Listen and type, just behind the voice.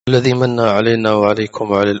الذي من علينا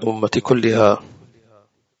وعليكم وعلى الأمة كلها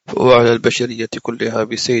وعلى البشرية كلها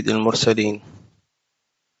بسيد المرسلين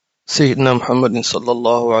سيدنا محمد صلى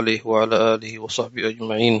الله عليه وعلى آله وصحبه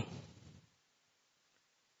أجمعين.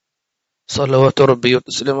 صلوات ربي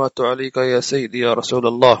وتسليمات عليك يا سيدي يا رسول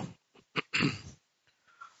الله،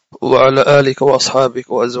 وعلى آلك وأصحابك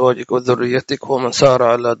وأزواجك وذريتك ومن سار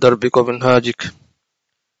على دربك ومنهاجك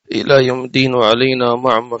إلى يوم الدين، وعلينا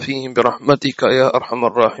معهم فيهم برحمتك يا أرحم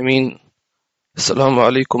الراحمين. السلام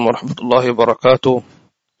عليكم ورحمة الله وبركاته.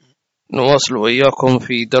 نواصل وإياكم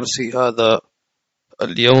في درس هذا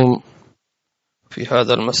اليوم في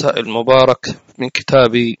هذا المساء المبارك من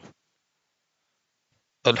كتاب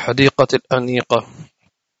الحديقة الأنيقة.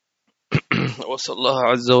 وصلى الله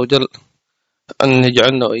عز وجل أن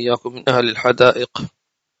يجعلنا وإياكم من أهل الحدائق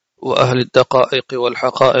وأهل الدقائق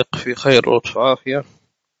والحقائق في خير وعافية.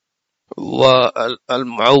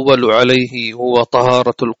 والمعول عليه هو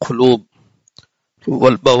طهارة القلوب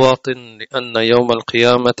والبواطن، لأن يوم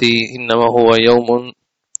القيامة إنما هو يوم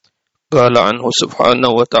قال عنه سبحانه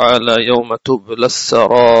وتعالى: يوم تبلى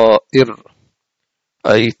السرائر،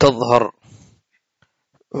 أي تظهر،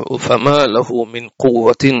 فما له من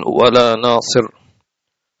قوة ولا ناصر.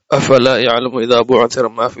 أفلا يعلم إذا بعثر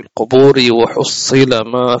ما في القبور وحصل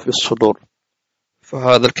ما في الصدور.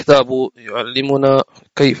 فهذا الكتاب يعلمنا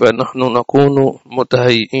كيف نحن نكون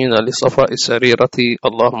متهيئين لصفاء السريرة.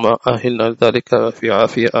 اللهم أهلنا لذلك في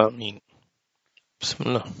عافية، آمين. بسم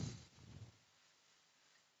الله.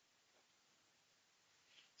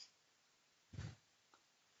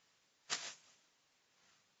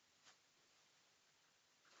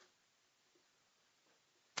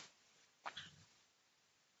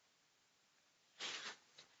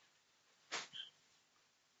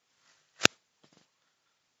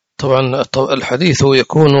 طبعا الحديث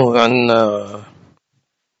يكون عن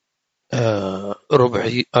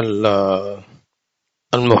ربع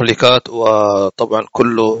المهلكات، وطبعا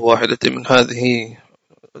كل واحدة من هذه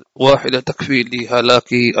واحدة تكفي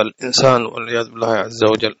لهلاك الإنسان والعياذ بالله عز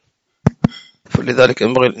وجل. فلذلك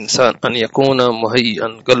ينبغي الإنسان أن يكون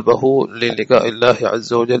مهيئا قلبه للقاء الله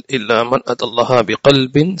عز وجل، إلا من أتى الله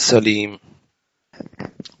بقلب سليم.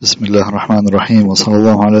 بسم الله الرحمن الرحيم، وصلى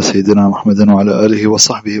الله على سيدنا محمد وعلى آله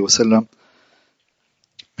وصحبه وسلم.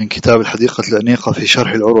 من كتاب الحديقة الأنيقة في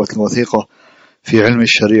شرح العروة الوثيقة في علم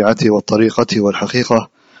الشريعة والطريقة والحقيقة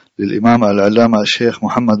للإمام العلامة الشيخ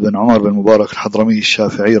محمد بن عمر بن مبارك الحضرمي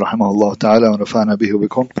الشافعي رحمه الله تعالى، ونفعنا به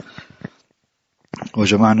وبكم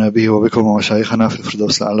وجمعنا به وبكم ومشايخنا في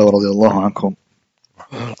الفردوس الأعلى ورضي الله عنكم،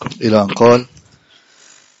 إلى أن قال: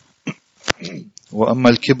 وأما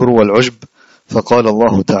الكبر والعجب فقال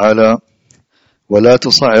الله تعالى: ولا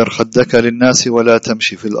تصعر خدك للناس ولا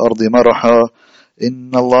تمشي في الأرض مرحا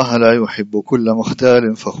إن الله لا يحب كل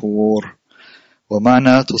مختال فخور.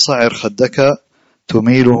 ومعنى تصعر خدك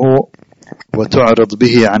تميله وتعرض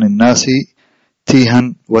به عن الناس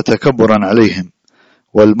تيها وتكبرا عليهم،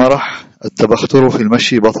 والمرح التبختر في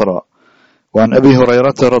المشي بطرا. وعن أبي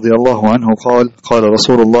هريرة رضي الله عنه قال: قال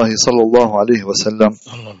رسول الله صلى الله عليه وسلم: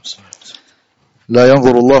 لا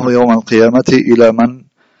ينظر الله يوم القيامة إلى من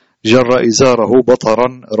جر إزاره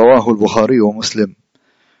بطرا، رواه البخاري ومسلم.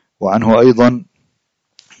 وعنه أيضا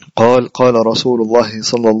قال: قال رسول الله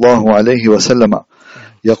صلى الله عليه وسلم: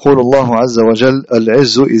 يقول الله عز وجل: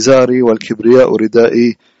 العز إزاري والكبرياء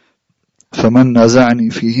ردائي، فمن نازعني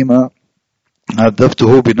فيهما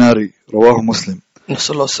عذبته بناري، رواه مسلم.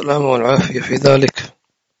 نسأل الله السلامة والعافية في ذلك.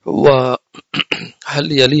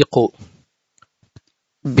 وهل يليق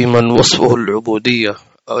بمن وصفه العبودية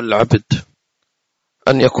أو العبد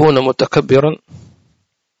أن يكون متكبرا؟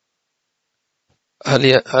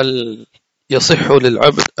 هل يصح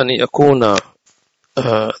للعبد أن يكون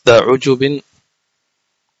ذا عجب؟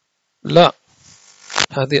 لا،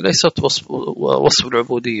 هذه ليست وصف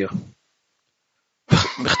العبودية.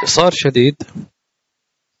 باختصار شديد،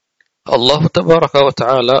 الله تبارك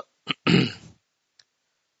وتعالى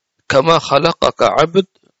كما خلقك عبد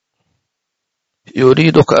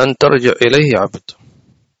يريدك أن ترجع إليه عبد.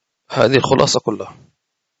 هذه الخلاصة كلها.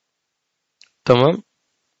 تمام؟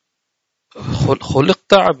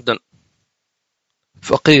 خلقت عبدا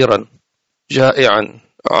فقيرا جائعا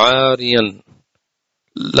عاريا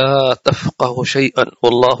لا تفقه شيئا،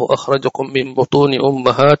 والله أخرجكم من بطون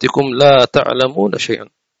أمهاتكم لا تعلمون شيئا.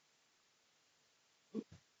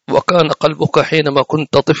 وكان قلبك حينما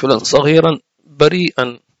كنت طفلا صغيرا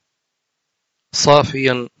بريئا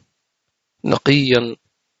صافيا نقيا،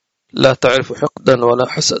 لا تعرف حقدا ولا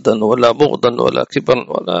حسدا ولا بغضا ولا كبرا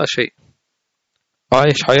ولا شيء،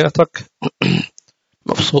 عايش حياتك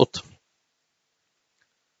مبسوط.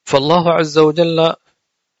 فالله عز وجل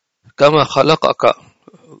كما خلقك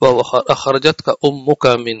وأخرجتك أمك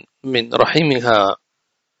من رحمها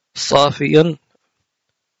صافيا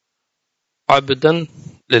عبدا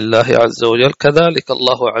لله عز وجل، كذلك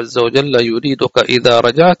الله عز وجل يريدك إذا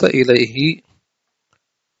رجعت إليه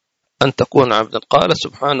أن تكون عبدا. قال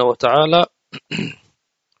سبحانه وتعالى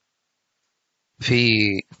في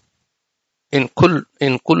إن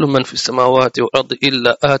كل من في السماوات والأرض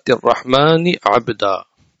إلا آتي الرحمن عبدا،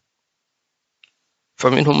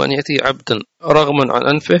 فمنهم من يأتي عبدا رغما عن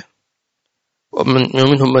أنفه،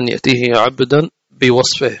 ومنهم من يأتيه عبدا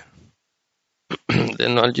بوصفه،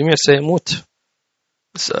 لأن الجميع سيموت.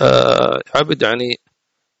 عبد يعني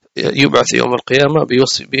يبعث يوم القيامة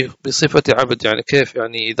بصفة عبد. يعني كيف؟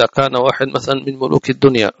 يعني إذا كان واحد مثلا من ملوك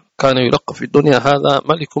الدنيا كان يلقب في الدنيا هذا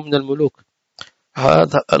ملك من الملوك،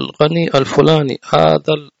 هذا الغني الفلاني،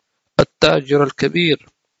 هذا التاجر الكبير،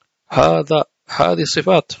 هذه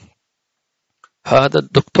صفات، هذا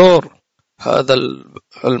الدكتور، هذا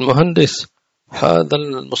المهندس، هذا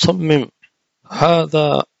المصمم،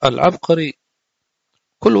 هذا العبقري،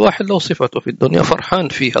 كل واحد له صفته في الدنيا فرحان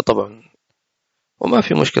فيها طبعا وما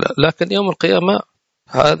في مشكلة. لكن يوم القيامة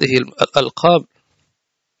هذه الألقاب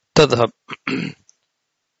تذهب،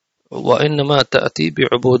 وإنما تأتي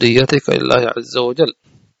بعبوديتك لله عز وجل.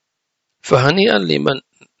 فهنيئا لمن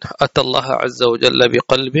أتى الله عز وجل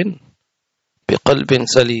بقلب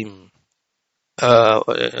سليم.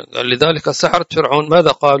 لذلك سحرة فرعون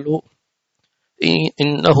ماذا قالوا؟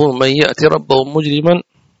 إنه من يأتي ربه مجرما،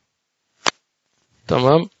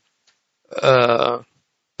 تمام،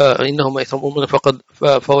 إنهم يثمون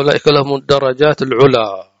فأولئك لهم الدرجات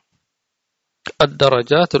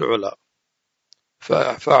العلى.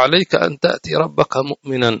 فعليك أن تأتي ربك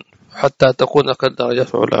مؤمنا حتى تكون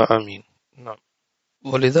كالدرجات العلى. آمين. نعم.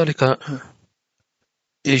 ولذلك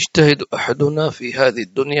يجتهد أحدنا في هذه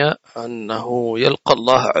الدنيا أنه يلقى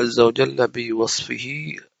الله عز وجل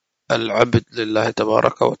بوصفه العبد لله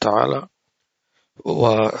تبارك وتعالى،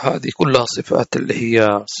 وهذه كلها صفات اللي هي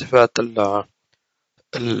صفات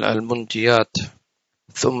المنجيات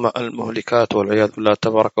ثم المهلكات والعياذ بالله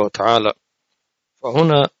تبارك وتعالى.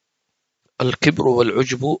 فهنا الكبر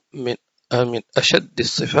والعجب من أشد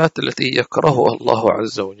الصفات التي يكرهها الله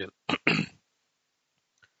عز وجل.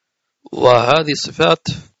 وهذه صفات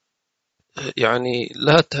يعني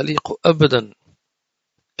لا تليق أبدا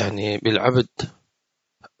يعني بالعبد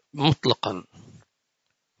مطلقا.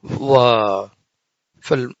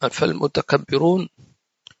 فالمتكبرون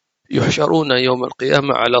يحشرون يوم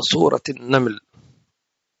القيامة على صورة النمل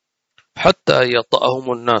حتى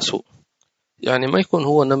يطأهم الناس. يعني ما يكون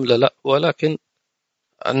هو نملة، لا، ولكن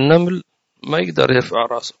النمل ما يقدر يرفع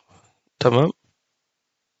رأسه، تمام،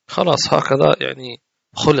 خلاص هكذا يعني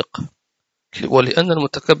خلق. ولأن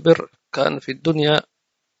المتكبر كان في الدنيا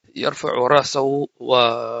يرفع رأسه،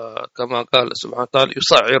 وكما قال سبحانه وتعالى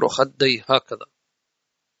يصعر خديه هكذا،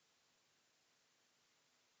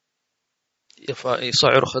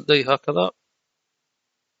 يصعر خديه هكذا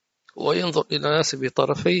وينظر إلى الناس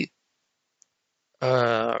بطرفي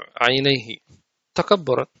عينيه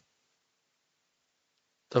تكبرا،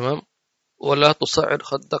 تمام. ولا تصعر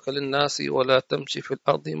خدك للناس ولا تمشي في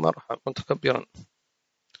الأرض مرحا متكبرا،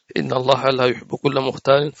 إن الله لا يحب كل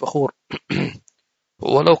مختال فخور.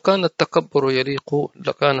 ولو كان التكبر يليق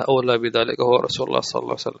لكان أولى بذلك هو رسول الله صلى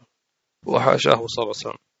الله عليه وسلم، وحاشاه صلى الله عليه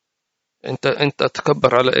وسلم. أنت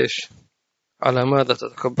تتكبر على إيش؟ على ماذا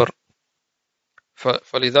تتكبر؟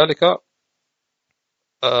 فلذلك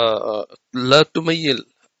لا تميل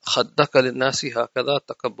خدك للناس هكذا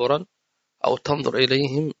تكبرا أو تنظر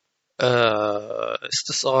إليهم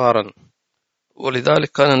استصغارا.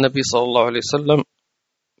 ولذلك كان النبي صلى الله عليه وسلم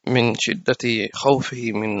من شدة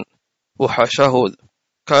خوفه من وحاشاه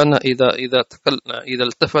كان إذا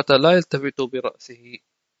التفت لا يلتفت برأسه،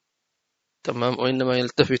 تمام، وإنما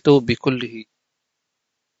يلتفت بكله،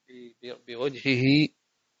 بوجهه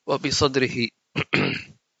وبصدره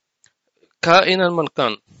كائنا من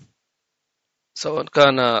كان، سواء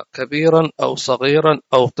كان كبيرا أو صغيرا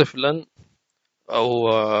أو طفلا أو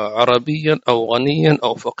عربيا أو غنيا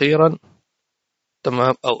أو فقيرا،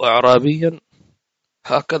 تمام، أو أعرابيا.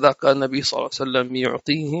 هكذا كان النبي صلى الله عليه وسلم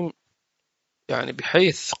يعطيهم، يعني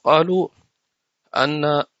بحيث قالوا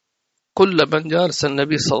أن كل من جالس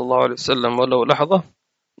النبي صلى الله عليه وسلم ولو لحظة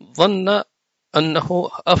ظن أنه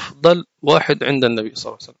أفضل واحد عند النبي صلى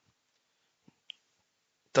الله عليه وسلم،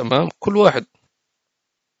 تمام. كل واحد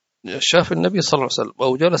شاف النبي صلى الله عليه وسلم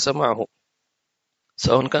أو جلس معه،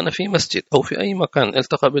 سواء كان في مسجد أو في أي مكان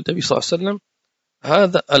التقى بالنبي صلى الله عليه وسلم،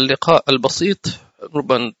 هذا اللقاء البسيط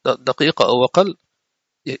ربما دقيقة أو أقل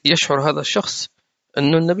يشعر هذا الشخص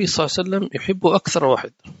أن النبي صلى الله عليه وسلم يحبه أكثر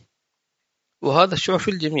واحد، وهذا الشعور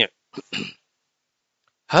في الجميع.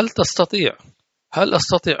 هل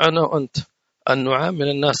أستطيع أنا وأنت أن نعامل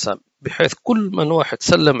الناس بحيث كل من واحد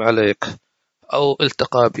سلم عليك أو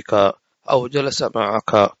التقى بك أو جلس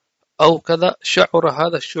معك أو كذا شعر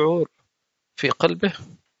هذا الشعور في قلبه،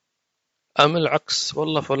 أم العكس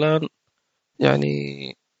والله فلان يعني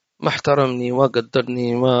ما احترمني ما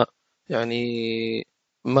قدرني ما يعني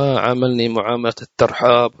ما عاملني معاملة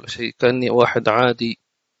الترحاب ولا شيء، كأني واحد عادي.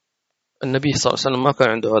 النبي صلى الله عليه وسلم ما كان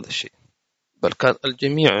عنده هذا الشيء، بل كان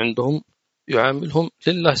الجميع عندهم يعاملهم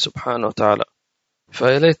لله سبحانه وتعالى.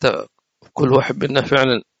 فيا ليت كل واحد منا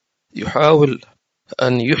فعلا يحاول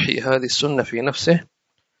أن يحيي هذه السنة في نفسه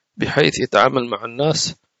بحيث يتعامل مع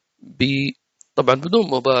الناس طبعا بدون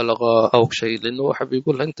مبالغة أو شيء، لأنه واحد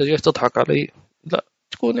بيقول أنت جاي تضحك علي، لا،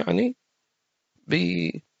 تكون يعني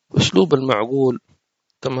بأسلوب المعقول.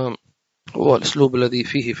 تمام، هو الأسلوب الذي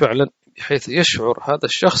فيه فعلا بحيث يشعر هذا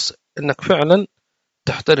الشخص أنك فعلا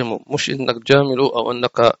تحترمه، مش أنك جامله أو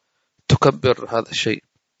أنك تكبر هذا الشيء.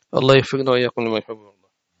 الله يوفقنا وإياكم لما يحب الله.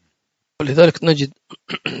 ولذلك نجد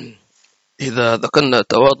إذا ذكرنا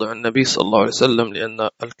تواضع النبي صلى الله عليه وسلم، لأن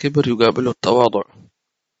الكبر يقابله التواضع،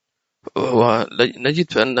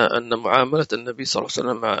 ونجد أن معاملة النبي صلى الله عليه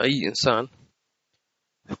وسلم مع أي إنسان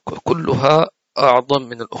كلها أعظم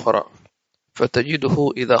من الأخرى.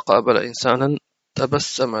 فتجده إذا قابل إنسانا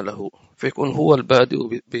تبسم له، فيكون هو البادئ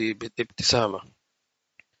بالابتسامة،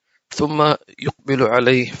 ثم يقبل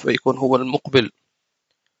عليه فيكون هو المقبل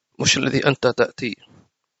مش الذي أنت تأتي.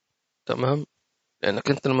 تمام، لأنك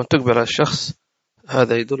أنت لما تقبل على الشخص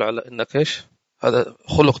هذا يدل على أنك إيش، هذا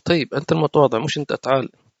خلق طيب، أنت المتواضع مش أنت تعال.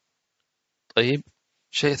 طيب،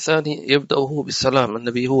 شيء ثاني يبدأه بالسلام،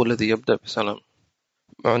 النبي هو الذي يبدأ بالسلام،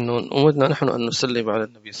 مع أنه أمرنا نحن أن نسلم على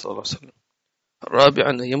النبي صلى الله عليه وسلم.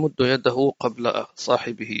 رابعا يمد يده قبل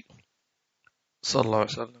صاحبه صلى الله عليه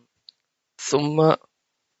وسلم، ثم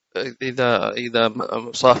إذا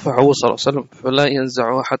صافحه صلى الله عليه وسلم فلا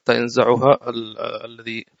ينزعها حتى ينزعها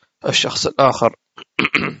الذي الشخص الآخر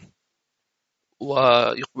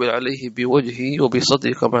ويقبل عليه بوجهه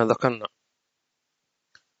وبصدره كما ذكرنا.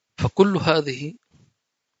 فكل هذه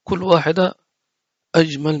كل واحدة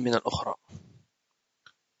أجمل من الأخرى،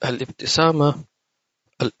 الابتسامة،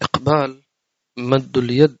 الإقبال، مد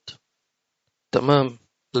اليد، تمام،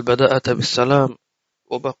 البداءة بالسلام،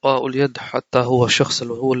 وبقاء اليد حتى هو الشخص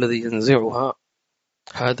هو الذي ينزعها.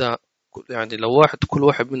 هذا يعني لو كل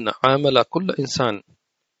واحد منا عامل كل إنسان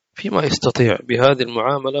فيما يستطيع بهذه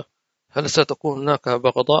المعاملة، هل ستكون هناك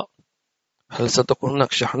بغضاء؟ هل ستكون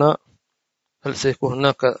هناك شحناء؟ هل سيكون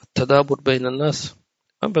هناك تدابر بين الناس؟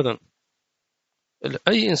 أبدا.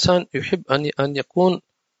 أي إنسان يحب أن يكون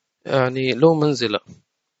يعني له منزلة.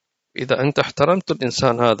 إذا أنت احترمت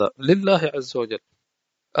الإنسان هذا لله عز وجل،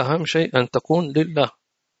 أهم شيء أن تكون لله،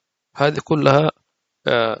 هذه كلها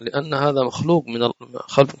لأن هذا مخلوق من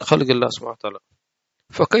خلق الله سبحانه وتعالى.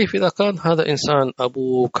 فكيف إذا كان هذا إنسان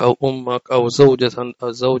أبوك أو أمك أو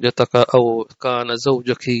زوجتك أو كان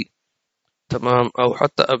زوجك، تمام، أو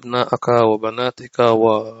حتى أبنائك وبناتك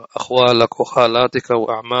وأخوالك وخالاتك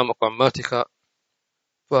وأعمامك وعماتك،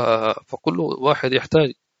 فكل واحد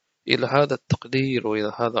يحتاج إلى هذا التقدير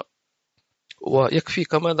وإلى هذا. ويكفي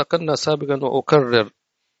كما ذكرنا سابقا وأكرر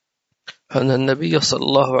أن النبي صلى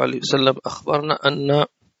الله عليه وسلم أخبرنا أن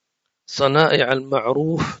صنائع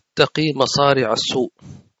المعروف تقي مصارع السوء.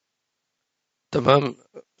 تمام،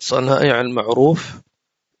 صنائع المعروف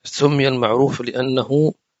سمي المعروف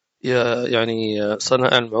لأنه يعني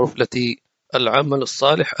صنائع المعروف التي العمل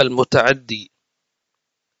الصالح المتعدي.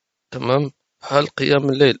 تمام، هل قيام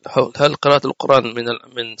الليل، هل قراءة القرآن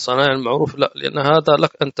من صنائع المعروف؟ لا، لأن هذا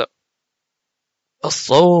لك أنت.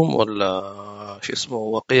 الصوم ولا شو اسمه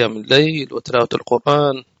وقيام الليل وتلاوة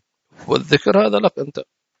القرآن والذكر هذا لك أنت.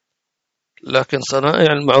 لكن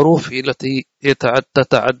صنائع المعروف هي التي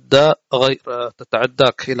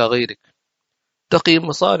تتعداك إلى غيرك، تقي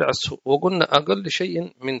مصارع السوء. وقلنا أقل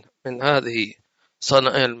شيء من هذه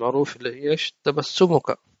صنائع المعروف اللي هي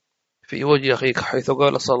تبسمك في وجه أخيك، حيث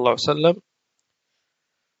قال صلى الله عليه وسلم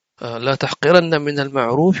لا تحقرن من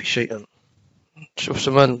المعروف شيئا. شوف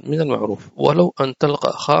سمان من المعروف ولو أن تلقى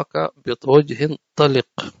أخاك بوجه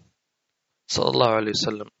طلق صلى الله عليه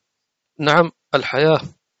وسلم. نعم، الحياة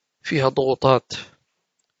فيها ضغوطات،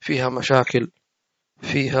 فيها مشاكل،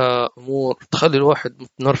 فيها أمور تخلي الواحد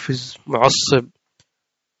متنرفز، معصب،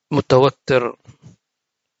 متوتر،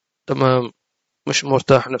 تمام، مش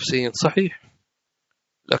مرتاح نفسيا، صحيح.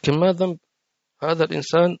 لكن ما ذنب هذا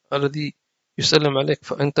الإنسان الذي يسلم عليك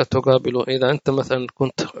فأنت تقابله؟ إذا أنت مثلا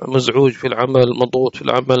كنت مزعوج في العمل، مضغوط في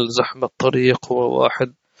العمل، زحمة الطريق،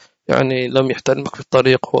 وواحد يعني لم يحترمك في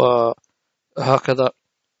الطريق وهكذا،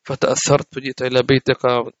 فتأثرت فجئت إلى بيتك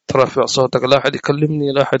ترفع صوتك، لا أحد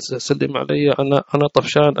يكلمني، لا أحد يسلم علي، أنا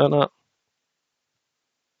طفشان، أنا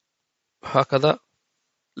هكذا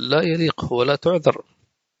لا يليق ولا تعذر.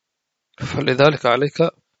 فلذلك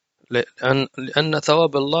عليك، لأن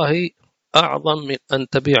ثواب الله أعظم من أن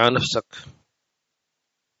تبيع نفسك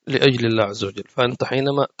لأجل الله عز وجل. فأنت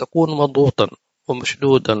حينما تكون مضغوطا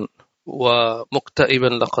ومشدودا ومكتئبا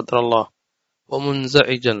لا قدر الله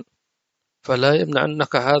ومنزعجا، فلا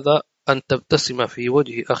يمنعنك هذا أن تبتسم في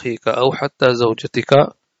وجه أخيك أو حتى زوجتك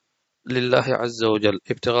لله عز وجل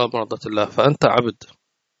ابتغاء مرضة الله. فأنت عبد،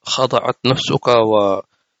 خضعت نفسك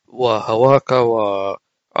وهواك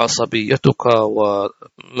وعصبيتك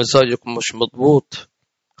ومزاجك مش مضبوط،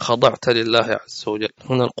 خضعت لله عز وجل.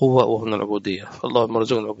 هنا القوة وهنا العبودية. اللهم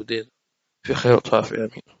ارزقنا العبودية في خير وعافية،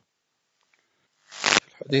 آمين.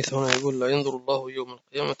 الحديث هنا يقول: لا ينظر الله يوم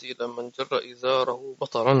القيامة إلى من جر إزاره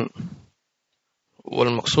بطرا.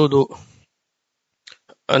 والمقصود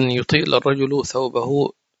أن يطيل الرجل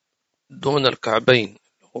ثوبه دون الكعبين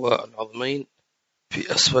والعظمين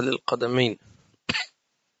في أسفل القدمين.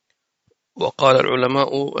 وقال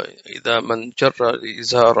العلماء: إذا من جر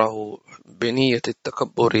إزاره بنية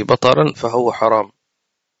التكبر بطرا فهو حرام،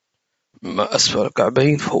 ما أسفل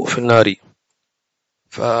الكعبين فهو في النار.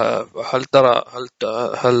 فهل ترى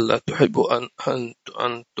هل تحب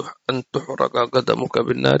أن تحرق قدمك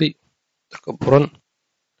بالنار تكبرا؟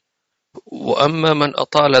 وأما من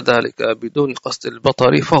أطال ذلك بدون قصد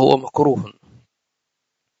البطر فهو مكروه.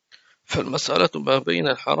 فالمسألة ما بين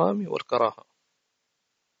الحرام والكراهة.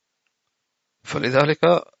 فلذلك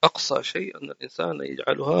أقصى شيء أن الإنسان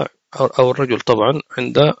يجعلها، أو الرجل طبعا،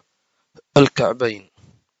 عند الكعبين،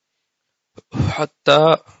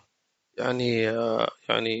 حتى يعني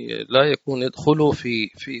لا يكون يدخل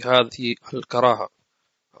في هذه الكراهة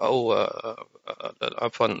أو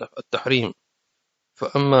عفوا التحريم.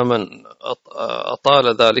 فأما من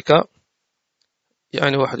أطال ذلك،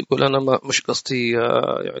 يعني واحد يقول أنا مش قصدي،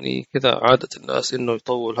 يعني كذا عادة الناس إنه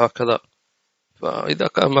يطول هكذا. فإذا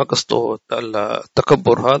كان ما قصده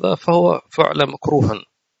التكبر هذا فهو فعل مكروها.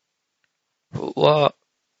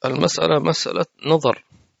 والمسألة مسألة نظر.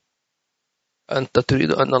 أنت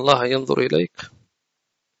تريد أن الله ينظر إليك،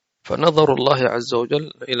 فنظر الله عز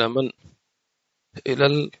وجل إلى من؟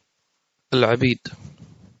 إلى العبيد،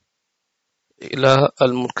 إلى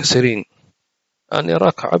المنكسرين. أن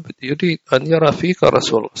يراك عبد يريد أن يرى فيك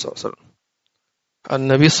رسول الله صلى الله عليه وسلم.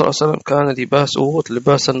 النبي صلى الله عليه وسلم كان لباسه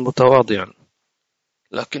لباسا متواضعا،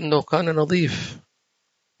 لكنه كان نظيف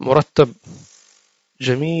مرتب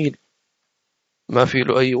جميل، ما في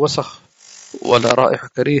له أي وسخ ولا رائحة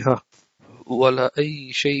كريهة ولا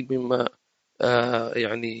أي شيء مما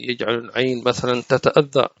يعني يجعل العين مثلا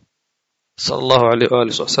تتأذى، صلى الله عليه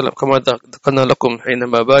وآله وسلم. كما ذكرنا لكم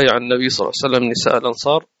حينما بايع النبي صلى الله عليه وسلم نساء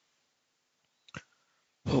الأنصار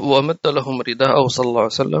ومد لهم رداءه صلى الله عليه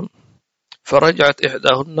وسلم، فرجعت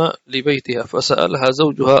إحداهن لبيتها فسألها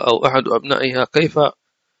زوجها أو أحد أبنائها: كيف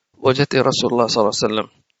وجدت رسول الله صلى الله عليه وسلم؟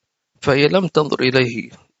 فهي لم تنظر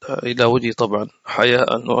إليه إلى وجهه طبعا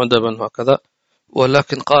حياء وأدبا هكذا،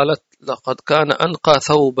 ولكن قالت: لقد كان أنقى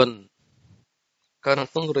ثوبا. كانت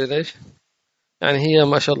تنظر إليه، يعني هي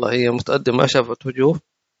ما شاء الله هي متأدبة، ما شافت وجهه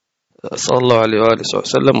صلى الله عليه وآله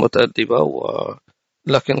وسلم متأدبة،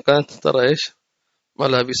 لكن كانت ترى إيش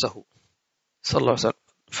ملابسه صلى الله عليه وسلم.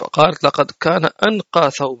 فقالت: لقد كان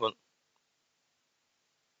أنقى ثوبا،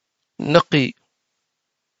 نقي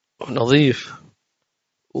ونظيف.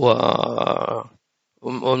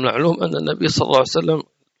 ومعلوم أن النبي صلى الله عليه وسلم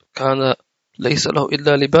كان ليس له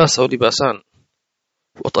إلا لباس أو لباسان.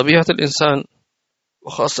 وطبيعة الإنسان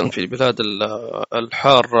وخاصة في البلاد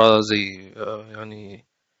الحارة زي يعني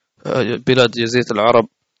بلاد جزيرة العرب،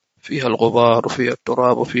 فيها الغبار وفيها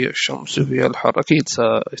التراب وفيها الشمس وفيها الحر، أكيد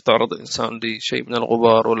سيتعرض الإنسان لشيء من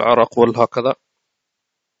الغبار والعرق والهكذا.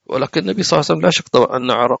 ولكن النبي صلى الله عليه وسلم لا شك طبعا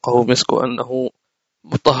أن عرقه مسك وأنه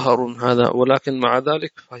مطهر هذا، ولكن مع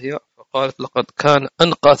ذلك فقالت: لقد كان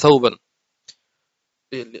أنقى ثوبا.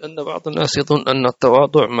 لأن بعض الناس يظن أن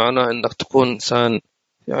التواضع معناه أنك تكون إنسان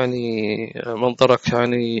يعني منظرك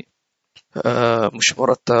يعني مش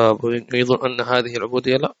مرتب، ويظن أن هذه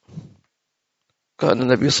العبودية. لا، كان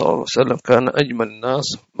النبي صلى الله عليه وسلم كان أجمل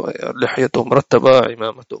الناس، لحيته مرتبة،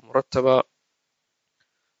 عمامته مرتبة،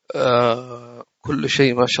 كل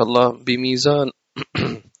شيء ما شاء الله بميزان.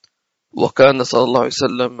 وكان صلى الله عليه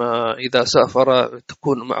وسلم إذا سافر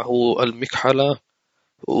تكون معه المكحلة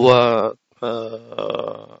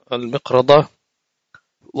والمقرضة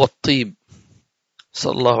والطيب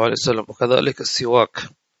صلى الله عليه وسلم، وكذلك السواك.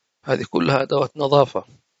 هذه كلها أدوات نظافة،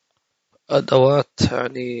 أدوات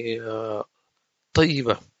يعني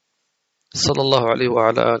طيبة. صلى الله عليه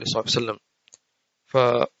وعلى آله وصحبه وسلم.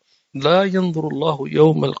 فلا ينظر الله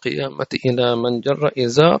يوم القيامة إلى من جر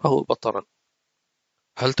إزاره بطرا.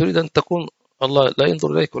 هل تريد أن تكون الله لا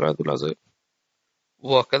ينظر إليك والعياذ بالله عز وجل؟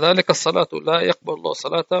 وكذلك الصلاة لا يقبل الله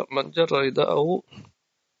صلاة من جر رداءه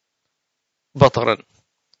بطرا،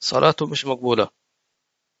 صلاته مش مقبولة،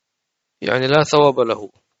 يعني لا ثواب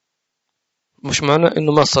له. مش معنى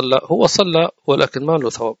إنه ما صلى، هو صلى ولكن ما له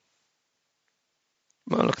ثواب،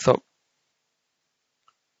 ما لك ثواب.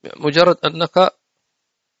 مجرد أنك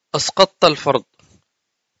أسقطت الفرض،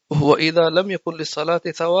 وهو إذا لم يكن للصلاة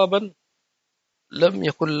ثوابا لم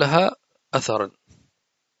يكن لها أثرا.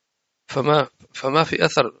 فما في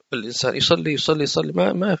أثر. الإنسان يصلي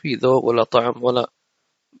ما في ذوق ولا طعم ولا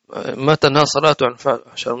ما تنهى صلاته عن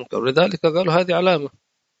فحشاء المنكر. لذلك قالوا هذه علامة،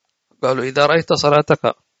 قالوا إذا رأيت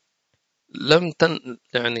صلاتك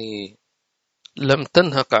لم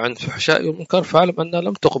تنهك عن فحشاء المنكر فاعلم أنها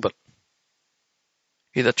لم تقبل.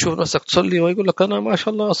 إذا تشوف نفسك تصلي ويقول لك أنا ما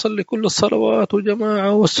شاء الله أصلي كل الصلوات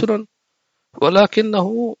وجماعة والسنن،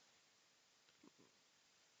 ولكنه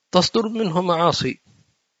تصدر منه معاصي،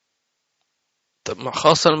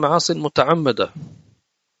 خاصة المعاصي المتعمدة،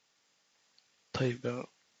 طيب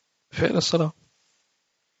فين الصلاة؟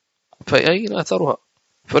 فأين أثرها؟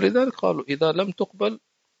 فلذلك قالوا إذا لم تقبل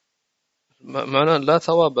معناه لا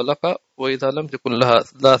ثواب لك، وإذا لم تكن لها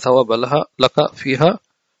لا ثواب لك فيها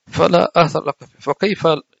فلا أثر لك فيها. فكيف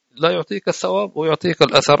لا يعطيك الثواب ويعطيك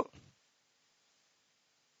الأثر؟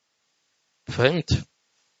 فهمت؟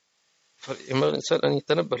 فالإمام الإنسان أن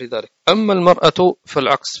يتنبه لذلك. أما المرأة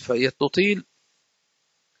فالعكس، فهي تطيل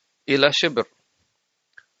إلى شبر،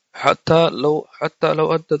 حتى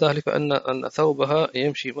لو أدى ذلك أن ثوبها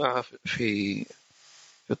يمشي معها في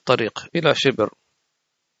الطريق إلى شبر.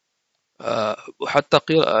 وحتى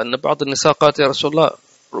قيل أن بعض النساء قالت يا رسول الله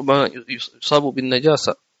ربما يصاب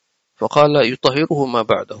بالنجاسة، فقال يطهره ما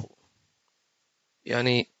بعده،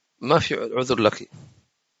 يعني ما في عذر لك.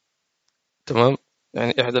 تمام.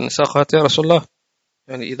 يعني إحدى النساء قالت يا رسول الله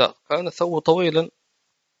يعني إذا كان الثوب طويلا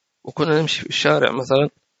وكنا نمشي في الشارع مثلا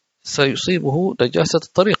سيصيبه نجاسة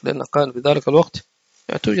الطريق، لأن كان في ذلك الوقت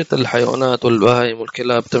يعني توجد الحيوانات والبهائم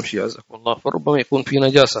والكلاب تمشي عزكم الله، فربما يكون في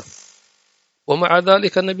نجاسة. ومع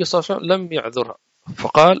ذلك النبي صلى الله عليه وسلم لم يعذرها،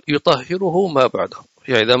 فقال يطهره ما بعده.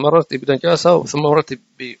 يعني إذا مررت بنجاسة ثم مررت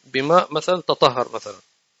بماء مثلا تطهر مثلا،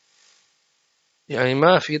 يعني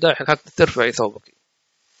ما في داعي حتى ترفعي ثوبك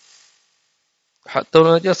حتى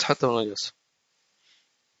لو نجس.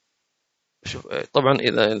 شوف طبعا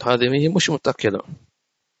إذا هذه هي مش متأكدة،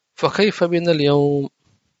 فكيف بنا اليوم؟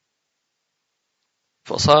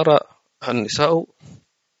 فصار النساء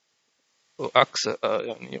عكس،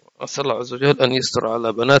 يعني أسأل الله عز وجل أن يستر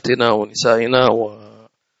على بناتنا ونسائنا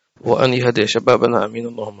وأن يهدي شبابنا، آمين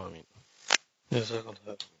اللهم آمين. جزاك الله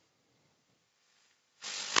خير.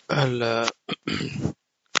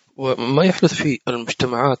 وما يحدث في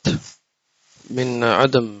المجتمعات من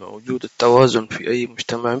عدم وجود التوازن في أي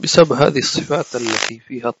مجتمع بسبب هذه الصفات التي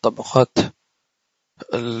فيها الطبقات،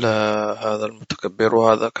 هذا المتكبر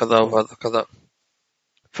وهذا كذا وهذا كذا.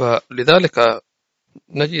 فلذلك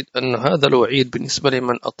نجد أن هذا الوعيد بالنسبة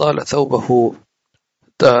لمن أطال ثوبه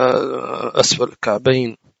أسفل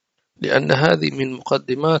الكعبين، لأن هذه من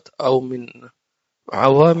مقدمات أو من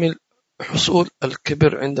عوامل حصول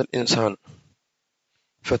الكبر عند الإنسان،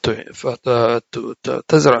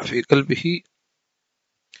 فتزرع في قلبه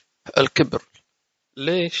الكبر.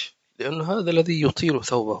 ليش؟ لأن هذا الذي يطيل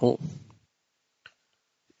ثوبه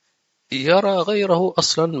يرى غيره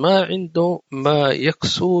أصلا ما عنده ما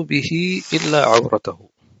يكسو به إلا عورته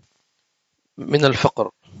من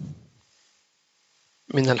الفقر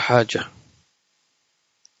من الحاجة،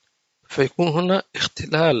 فيكون هنا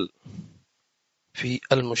اختلال في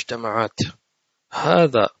المجتمعات.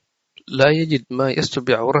 هذا لا يجد ما يستر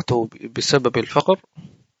بعورته بسبب الفقر،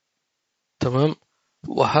 تمام،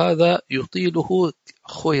 وهذا يطيله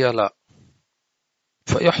خيلاء،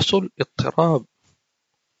 فيحصل اضطراب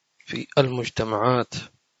في المجتمعات،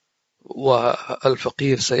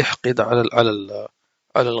 والفقير سيحقد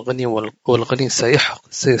على الغني، والغني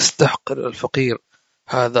سيستحقر الفقير،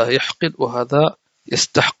 هذا يحقد وهذا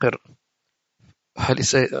يستحقر.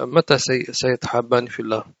 متى سيتحابان في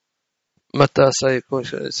الله؟ متى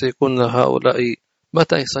سيكون هؤلاء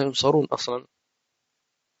متى سينصرون أصلا؟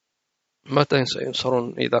 متى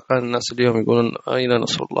سينصرون إذا كان الناس اليوم يقولون أين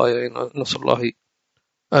نصر الله أين نصر الله؟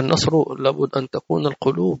 النصر لابد أن تكون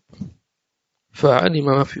القلوب، فعلم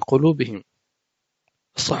ما في قلوبهم.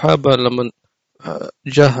 الصحابة لما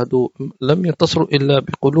جاهدوا لم ينتصروا إلا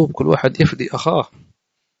بقلوب، كل واحد يفدي أخاه،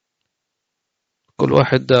 كل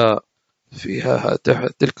واحد فيها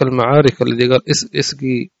تلك المعارك التي قال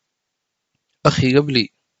اسقي أخي قبلي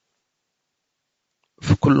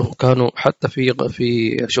فكلهم كانوا، حتى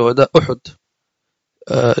في شهداء أحد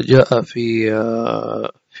جاء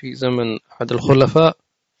في زمن أحد الخلفاء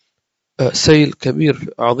سيل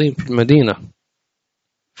كبير عظيم في المدينة،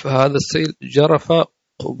 فهذا السيل جرف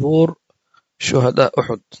قبور شهداء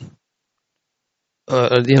أحد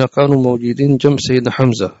الذين كانوا موجودين جنب سيدنا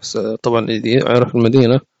حمزة. طبعا الذي يعرف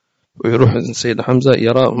المدينة ويروح عند سيدنا حمزة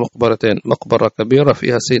يرى مقبرتين، مقبرة كبيرة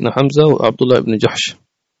فيها سيدنا حمزة وعبد الله بن جحش،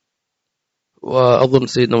 وأظن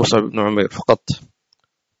سيدنا مصعب بن عمير فقط،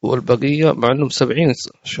 والبقية مع أنهم 70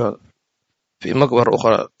 في مقبرة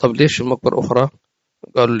أخرى. طب ليش المقبرة أخرى؟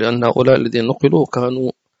 قالوا لأن هؤلاء الذين نقلوا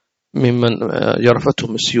كانوا ممن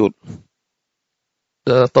جرفتهم السيول.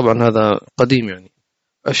 طبعا هذا قديم يعني.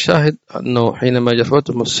 الشاهد أنه حينما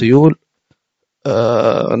جرفتهم السيول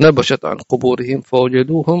نبشت عن قبورهم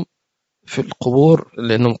فوجدوهم في القبور،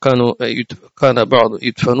 لأنهم كان بعض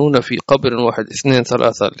يدفنون في قبر واحد 2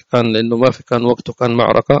 3، لأنه ما كان وقته كان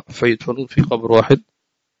معركة فيدفنون في قبر واحد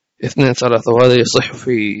 2 3، وهذا يصح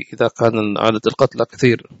إذا كان عدد القتلى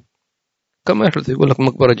كثير، كما يحدث يقول لك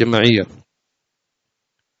مقبرة جماعية.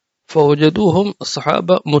 فوجدوهم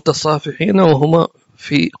الصحابة متصافحين وهما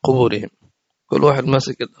في قبورهم، كل واحد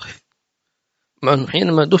ماسك الأخير، مع أنه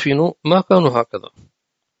حينما دفنوا ما كانوا هكذا،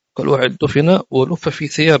 كل واحد دفن ولف في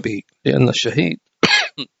ثيابه، لأن الشهيد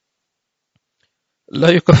لا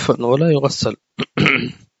يكفن ولا يغسل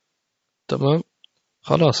تمام،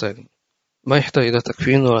 خلاص يعني ما يحتاج إلى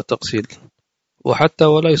تكفين ولا تغسيل، وحتى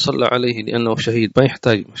ولا يصلى عليه لأنه شهيد، ما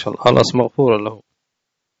يحتاج، ما شاء الله خلاص مغفور له.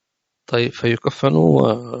 طيب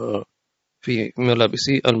فيكفنوا في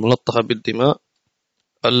ملابسه الملطخة بالدماء،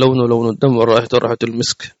 اللون لون الدم والرائحة رائحة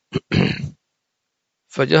المسك.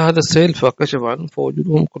 فجاء هذا السيل فكشف عنهم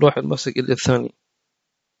فوجدوهم كل واحد ماسك إلى الثاني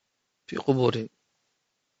في قبورهم.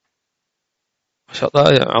 ما شاء الله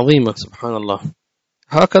آية عظيمة سبحان الله.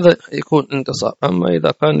 هكذا يكون انتصار. أما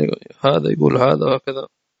إذا كان هذا يقول هذا هكذا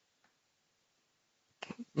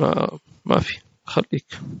ما في،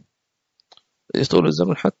 خليك يطول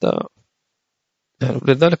الزمن حتى يعني.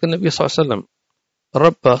 لذلك النبي صلى الله عليه وسلم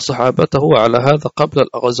ربى صحابته على هذا قبل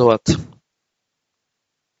الغزوات،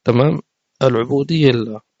 تمام، العبودية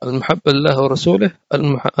لله، المحبة لله ورسوله،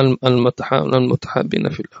 المتحابين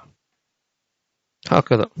في الله،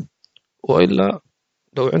 هكذا. وإلا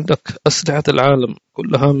لو عندك أسلحة العالم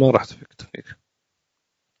كلها ما راح تفيك،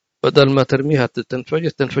 بدل ما ترميها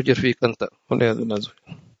تنفجر فيك أنت والعياذ بالله.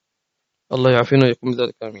 الله يعافينا ويكون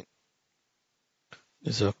ذلك، آمين.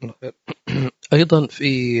 جزاكم الله خير. أيضا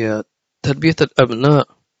في تربية الأبناء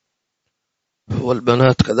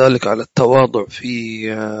والبنات كذلك على التواضع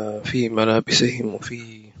في ملابسهم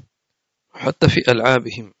حتى في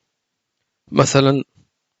ألعابهم. مثلا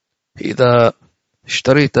إذا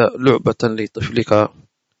اشتريت لعبة لطفلك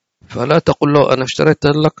فلا تقل له أنا اشتريت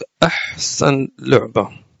لك أحسن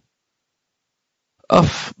لعبة،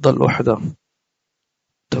 أفضل وحدة،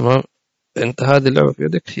 تمام، أنت هذه اللعبة في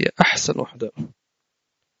يدك هي أحسن وحدة.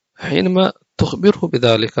 حينما تخبره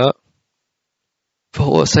بذلك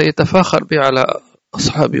فهو سيتفاخر به على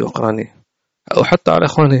أصحابه وأقرانه أو حتى على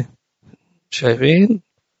إخوانه، شايفين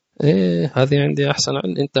إيه هذه عندي أحسن،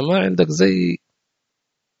 أنت ما عندك زي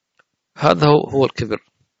هذا. هو الكبر،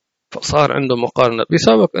 فصار عنده مقارنة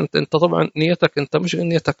بسببك أنت طبعا نيتك أنت مش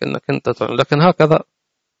نيتك أنك أنت لكن هكذا.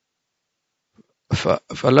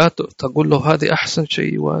 فلا تقول له هذه أحسن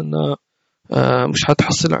شيء وأنا مش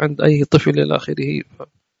هتحصل عند أي طفل إلى آخره.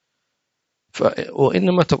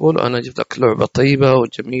 وإنما تقول أنا جبت لك لعبة طيبة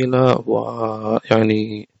وجميلة،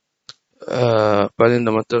 ويعني بعدين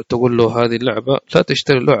لما تقول له هذه اللعبة لا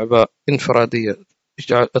تشتري لعبة انفرادية،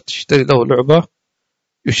 تشتري له لعبة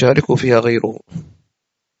يشارك فيها غيره،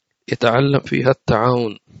 يتعلم فيها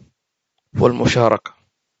التعاون والمشاركة،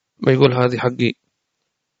 ما يقول هذه حقي.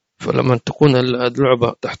 فلما تكون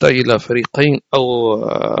اللعبة تحتاج إلى فريقين أو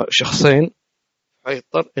شخصين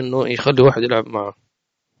هيضطر إنه يخلي واحد يلعب معه.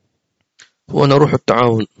 هنا روح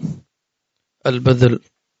التعاون، البذل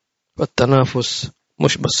والتنافس،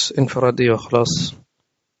 مش بس انفرادية وخلاص،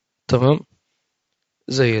 تمام،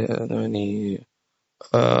 زي يعني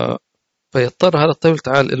فيضطر هذا الطفل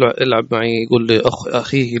تعال العب معي، يقول لي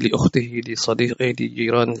أخيه لأخته لصديقه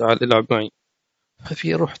لجيرانه تعال العب معي.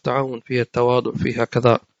 ففي روح تعاون، فيها التواضع، فيها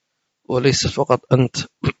كذا، وليس فقط أنت.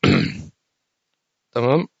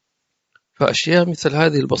 تمام. فأشياء مثل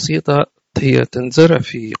هذه البسيطة هي تنزرع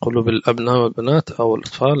في قلوب الأبناء والبنات أو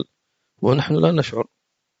الأطفال ونحن لا نشعر.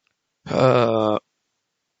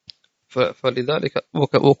 فلذلك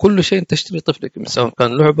وكل شيء تشتري طفلك، سواء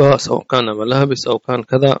كان لعبة، سواء كان ملابس، أو كان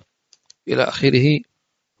كذا إلى آخره،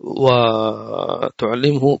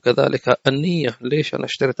 وتعلمه كذلك النية. ليش أنا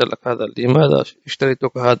اشتريت لك هذا؟ لماذا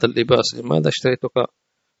اشتريتك هذا اللباس؟ لماذا اشتريتك؟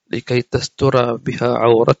 لكي تستر بها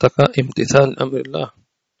عورتك امتثال أمر الله،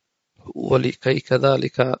 ولكي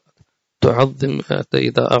كذلك تعظم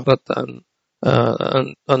إذا أردت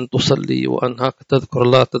أن تصلي وأنهاك تذكر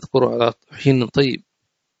الله تذكر على حين طيب.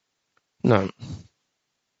 نعم،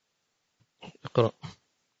 اقرأ.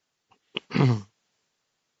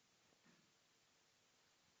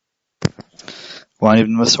 وعن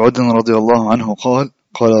ابن مسعود رضي الله عنه قال: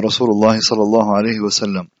 قال رسول الله صلى الله عليه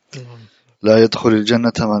وسلم: لا يدخل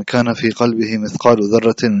الجنة من كان في قلبه مثقال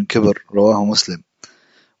ذرة من كبر. رواه مسلم.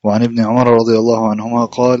 وعن ابن عمر رضي الله عنهما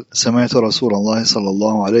قال: سمعت رسول الله صلى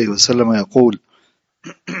الله عليه وسلم يقول: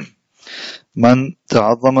 من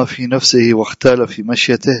تعظم في نفسه واختال في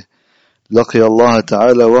مشيته لقي الله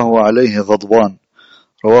تعالى وهو عليه غضبان.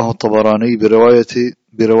 رواه الطبراني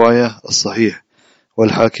برواية الصحيح،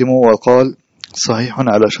 والحاكم وقال: صحيح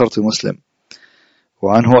على شرط مسلم.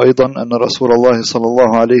 وعنه أيضا أن رسول الله صلى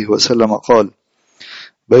الله عليه وسلم قال: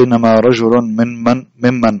 بينما رجل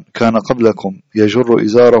ممن كان قبلكم يجر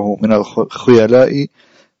إزاره من الخيلاء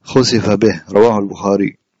خسف به. رواه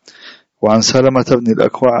البخاري. وعن سلمة بن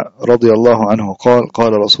الأكوع رضي الله عنه قال: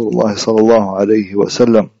 قال رسول الله صلى الله عليه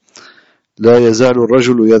وسلم: لا يزال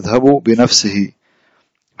الرجل يذهب بنفسه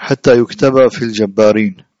حتى يكتب في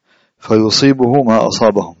الجبارين فيصيبه ما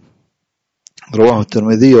أصابهم. رواه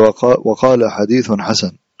الترمذي وقال: حديث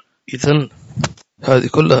حسن. إذن هذه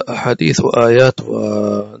كلها أحاديث وآيات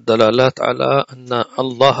ودلالات على أن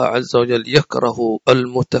الله عز وجل يكره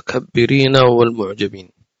المتكبرين والمعجبين،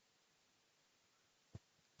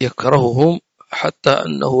 يكرههم حتى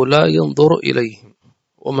أنه لا ينظر إليهم،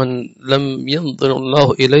 ومن لم ينظر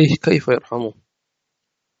الله إليه كيف يرحمه؟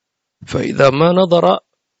 فإذا ما نظر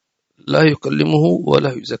لا يكلمه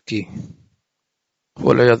ولا يزكيه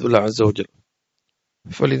والعياذ بالله عز وجل.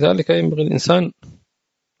 فلذلك ينبغي الإنسان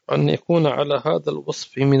أن يكون على هذا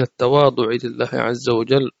الوصف من التواضع لله عز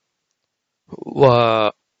وجل.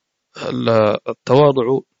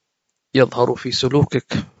 والتواضع يظهر في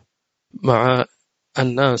سلوكك مع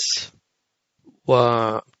الناس،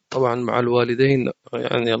 وطبعا مع الوالدين.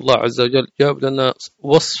 يعني الله عز وجل جاب لنا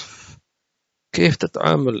وصف كيف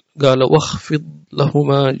تتعامل، قال: واخفض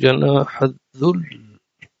لهما جناح الذل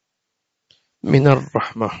من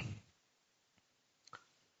الرحمة.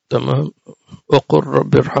 تمام. وقل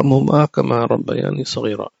رب ارحمهما كما ربياني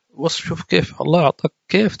صغيرا. وصف، شوف كيف الله أعطاك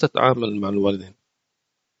كيف تتعامل مع الوالدين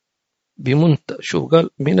شوف قال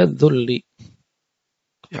من الذل،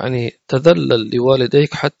 يعني تذلل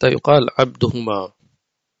لوالديك حتى يقال عبدهما.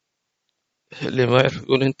 اللي ما يعرف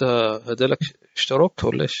يقول: انت هذلك اشتروك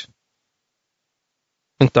ولا ايش؟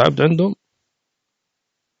 انت عبد عندهم.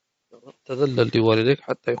 تذلل لوالديك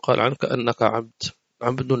حتى يقال عنك انك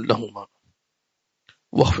عبد لهما.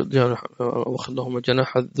 واخفض لهما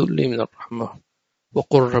جناح الذل من الرحمة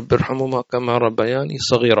وقل رب ارحمهما كما ربياني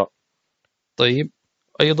صغيرا. طيب،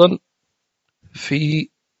 أيضا في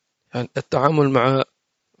يعني التعامل مع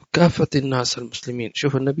كافة الناس المسلمين.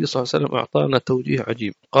 شوف النبي صلى الله عليه وسلم أعطانا توجيه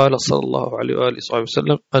عجيب، قال صلى الله عليه وآله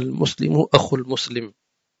وسلم: المسلم أخو المسلم،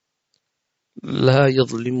 لا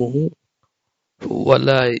يظلمه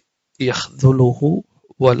ولا يخذله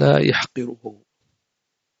ولا يحقره.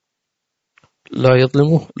 لا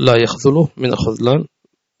يظلمه لا يخذله من الخذلان.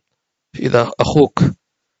 إذا أخوك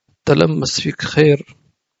تلمس فيك خير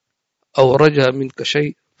أو رجا منك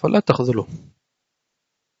شيء فلا تخذله،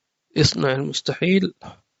 اصنع المستحيل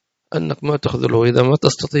أنك ما تخذله. إذا ما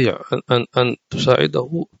تستطيع أن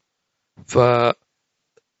تساعده فاسعى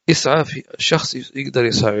في شخص يقدر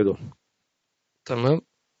يساعده. تمام.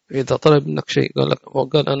 إذا طلب منك شيء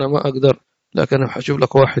قال أنا ما أقدر، لكن أنا حشوف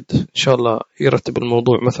لك واحد إن شاء الله يرتب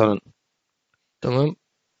الموضوع مثلا. تمام.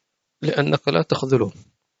 لأنك لا تخذله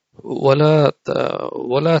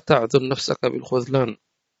ولا تعذر نفسك بالخذلان،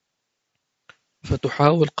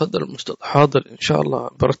 فتحاول قدر المستطاع. حاضر إن شاء الله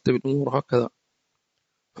برتب الأمور هكذا.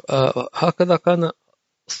 هكذا كان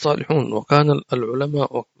الصالحون وكان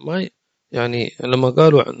العلماء. ما يعني لما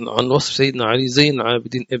قالوا عن وصف سيدنا علي زين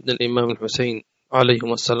العابدين ابن الإمام الحسين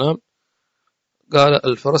عليهم السلام، قال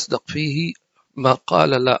الفرزدق فيه: ما قال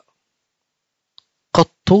لا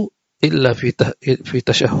قط إلا في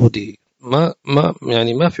تشهده.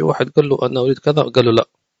 ما في واحد قال له أنا أريد كذا قال له لا،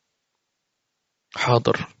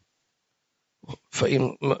 حاضر.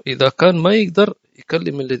 إذا كان ما يقدر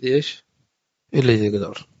يكلم الذي إيش اللي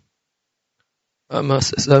يقدر. أما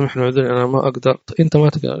سامحني عذري أنا ما أقدر، أنت ما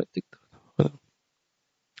تقدر.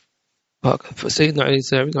 فسيدنا علي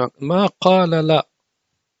ما قال لا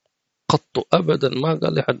قط أبدا، ما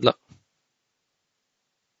قال لحد لا.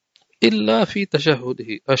 إلا في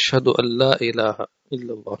تشهده أشهد أن لا إله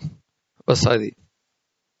إلا الله. بس هذه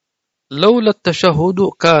لولا التشهد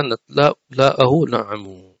كانت لاءه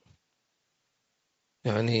نعم.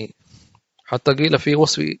 يعني حتى قيل في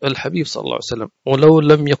وصف الحبيب صلى الله عليه وسلم: ولو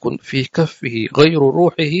لم يكن في كفه غير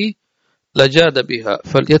روحه لجاد بها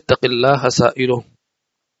فليتق الله سائله.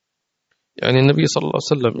 يعني النبي صلى الله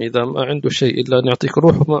عليه وسلم إذا ما عنده شيء إلا أن يعطيك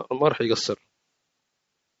روحه ما راح يقصر.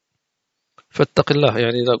 فاتق الله.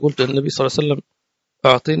 يعني إذا قلت النبي صلى الله عليه وسلم: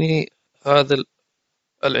 أعطني هذا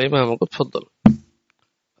العمامة، قلت تفضل.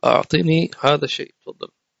 أعطني هذا الشيء، تفضل.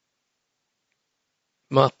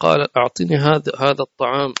 ما قال أعطني هذا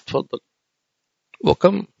الطعام، تفضل.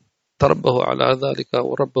 وكم تربوا على ذلك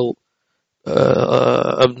وربوا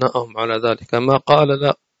أبنائهم على ذلك. ما قال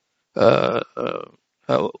لا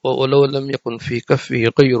ولو لم يكن في كفه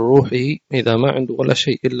غير روحه، إذا ما عنده ولا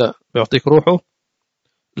شيء إلا يعطيك روحه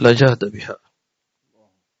لجاد بها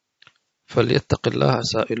فليتق الله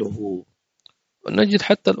سائله. ونجد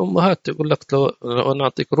حتى الأمهات تقول لك: لو أنا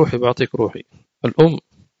أعطيك روحي بعطيك روحي. الأم،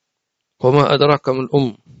 وما أدراك من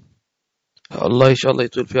الأم. الله إن شاء الله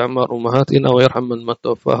يطول في أعمار أمهاتنا ويرحم من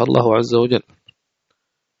توفاها الله عز وجل.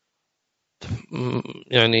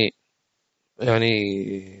 يعني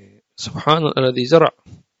سبحان الذي زرع.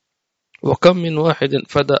 وكم من واحد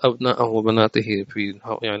فدى أبنائه وبناته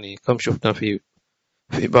يعني كم شفنا في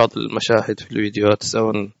بعض المشاهد في الفيديوهات،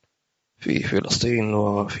 سواء في فلسطين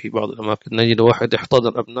وفي بعض الأماكن، نجد واحد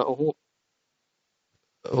يحتضن أبنائه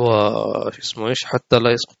واسمه إيش حتى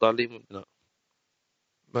لا يسقط عليهم البناء.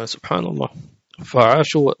 سبحان الله.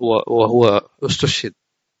 فعاشوا وهو استشهد.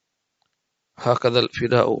 هكذا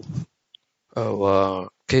الفداء.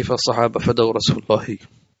 وكيف الصحابة فدوا رسول الله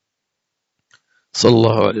صلى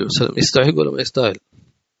الله عليه وسلم. يستاهل ولا ما يستاهل؟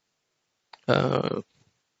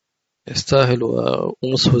 يستاهل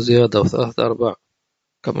ونصف زيادة وثلاثة أرباع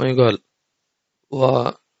كما يقال.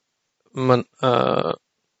 ومن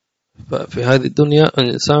في هذه الدنيا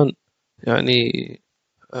الإنسان يعني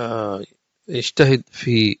يجتهد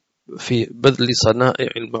في بذل صنائع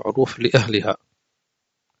المعروف لأهلها،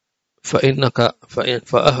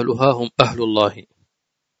 فأهلها هم أهل الله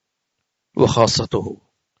وخاصته،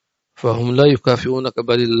 فهم لا يكافئونك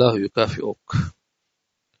بل الله يكافئك،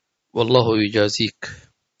 والله يجازيك.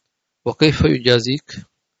 وكيف يجازيك؟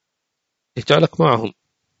 يجعلك معهم.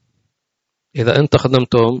 إذا أنت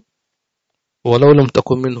خدمتهم ولو لم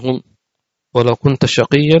تكن منهم، ولو كنت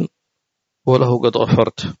شقيا وله قد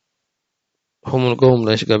غفرت. هم القوم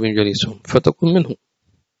لا يشقى بهم جليسهم، فتكون منهم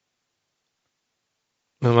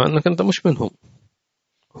مع أنك أنت مش منهم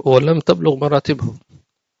ولم تبلغ مراتبهم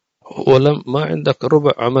ما عندك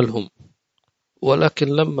ربع عملهم، ولكن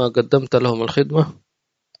لما قدمت لهم الخدمة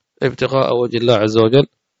ابتغاء وجه الله عز وجل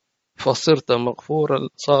فصرت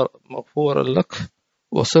صار مغفورا لك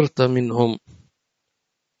وصرت منهم.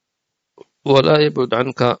 ولا يبعد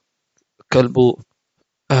عنك كلب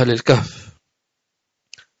أهل الكهف،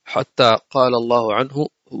 حتى قال الله عنه: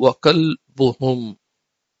 وكلبهم.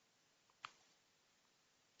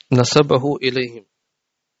 نسبه إليهم.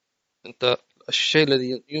 أنت الشيء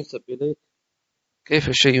الذي ينسب إليك، كيف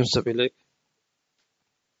الشيء ينسب إليك؟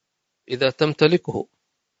 إذا تمتلكه،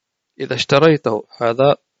 إذا اشتريته،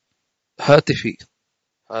 هذا هاتفي،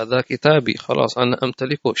 هذا كتابي، خلاص أنا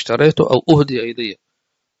أمتلكه، اشتريته أو أهدي إلي.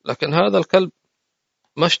 لكن هذا الكلب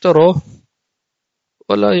ما اشتروه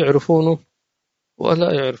ولا يعرفونه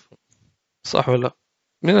ولا يعرفون، صح ولا؟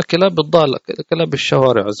 من الكلاب الضالة، كلاب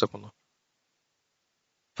الشوارع عزكم الله.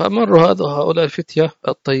 فمر هؤلاء الفتية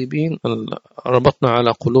الطيبين ربطنا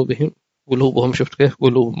على قلوبهم شفت كيف؟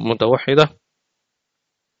 قلوب متوحدة.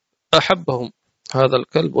 أحبهم هذا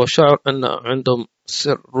الكلب وشعر أن عندهم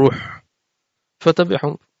سر روح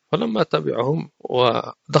فتبعهم. فلما تبعهم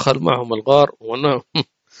ودخل معهم الغار ونام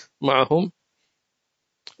معهم،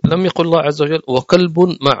 لم يقل الله عز وجل: وكلب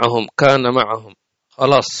معهم، كان معهم،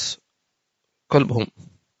 خلاص كلبهم.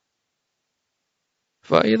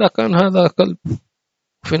 فإذا كان هذا كلب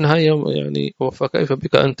في النهاية يعني، فكيف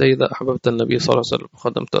بك أنت إذا أحببت النبي صلى الله عليه وسلم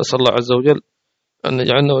خدمت؟ أسأل الله عز وجل أن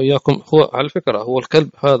يجعلنا وإياكم. هو على فكرة هو الكلب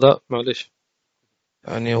هذا معلش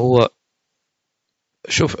يعني، هو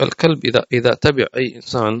شوف الكلب إذا تبع أي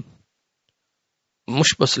إنسان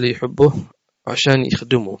مش بس ليحبه، عشان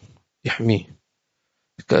يخدمه يحميه،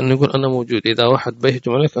 كأنه يقول أنا موجود، إذا واحد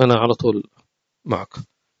بيهجم عليك أنا على طول معك.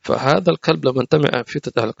 فهذا الكلب لما انتمع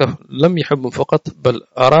فتة أهل الكهف لم يحبهم فقط، بل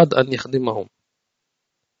أراد أن يخدمهم.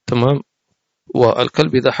 تمام.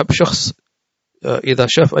 والكلب إذا حب شخص، إذا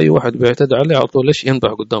شاف أي واحد بيعتدي عليه على طول ليش ينبح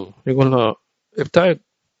قدامه، يقول له ابتعد،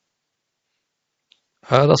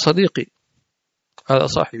 هذا صديقي، هذا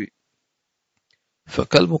صاحبي.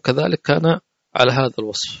 فكلبه كذلك كان على هذا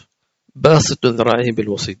الوصف. باسط ذراعيه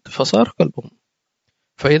بالوسيط فصار قلبهم.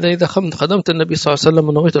 فإذا خدمت النبي صلى الله عليه وسلم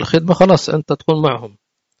ونويت الخدمة خلاص أنت تكون معهم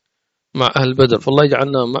مع أهل بدر، فالله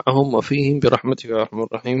يجعلنا معهم وفيهم برحمتك يا أرحم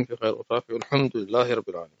الراحمين في خير وعافية، والحمد لله رب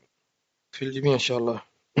العالمين. في الجميع إن شاء الله.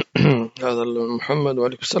 هذا محمد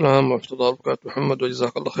وعليكم السلام ورحمة الله وبركاته. محمد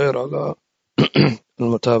وجزاك الله خير على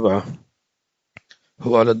المتابعة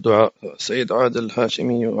وعلى الدعاء. سيد عادل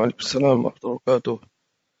الهاشمي وعليكم السلام ورحمة الله وبركاته،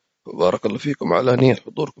 وبارك الله فيكم على نية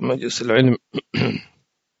حضوركم مجلس العلم.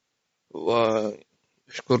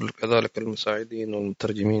 وأشكر كذلك المساعدين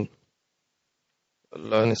والمترجمين.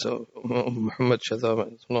 لا نسى محمد شذا،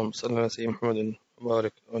 اللهم صل على سيدنا محمد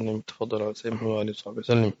وبارك وأن تفضل على سيدنا محمد وعلى وصحبه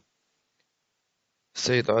وسلم.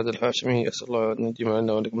 السيد عادل الهاشمي، أسأل الله أن يديم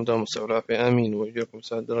عنا ولكم دام الصحة والعافية، آمين. وإياكم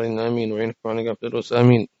سادرين، آمين. ويعينكم على قام الدروس،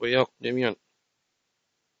 آمين. وإياكم جميعا.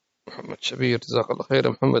 محمد شبير، جزاك الله خير.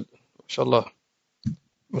 محمد ما شاء الله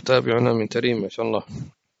متابعنا من تريم ما شاء الله.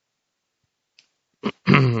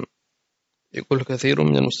 يقول كثير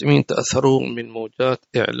من المسلمين تأثروا من موجات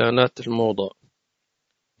إعلانات الموضة،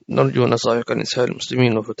 نرجو نصائح نساء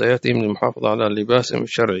المسلمين وفتياتهم للمحافظة على لباسهم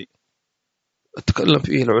الشرعي. أتكلم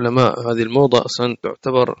فيه العلماء هذه الموضة أصلا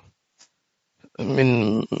تعتبر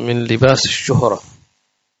من لباس الشهرة.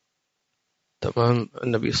 تمام.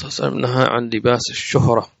 النبي صلى الله عليه وسلم نهى عن لباس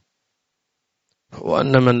الشهرة،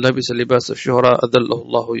 وأن من لبس لباس الشهرة أذله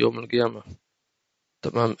الله يوم القيامة.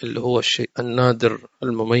 تمام. اللي هو الشيء النادر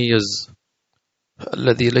المميز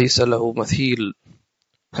الذي ليس له مثيل.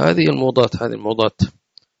 هذه الموضات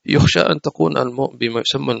يخشى أن تكون بما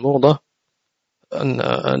يسمى الموضة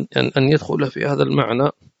أن يدخل في هذا المعنى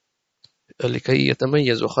لكي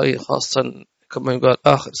يتميز، خاصة كما يقال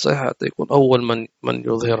آخر صيحة يكون أول من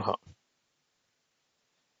يظهرها.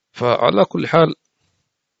 فعلى كل حال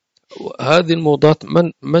هذه الموضات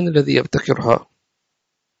من الذي يبتكرها؟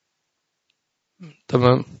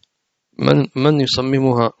 تمام. من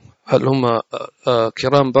يصممها؟ هل هم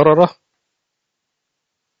كرام بررة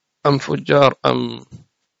أم فجار أم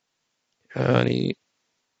يعني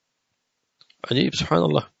عجيب سبحان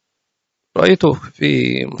الله. رأيته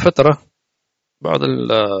في فترة بعض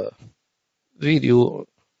الفيديو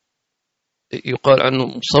يقال عنه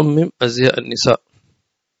مصمم أزياء النساء،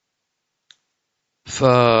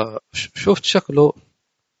 فشفت شكله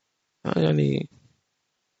يعني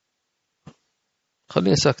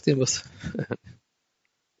خلينا ساكتين بس.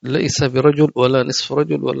 ليس برجل ولا نصف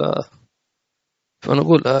رجل ولا.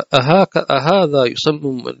 فنقول أهذا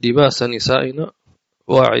يصمم لباس نسائنا؟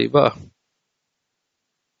 وعيبة.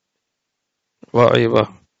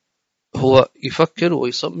 هو يفكر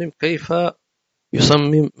ويصمم كيف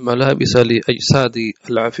يصمم ملابس لأجساد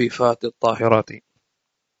العفيفات الطاهرات،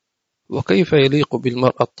 وكيف يليق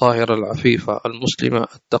بالمرأة الطاهرة العفيفة المسلمة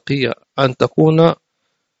التقية أن تكون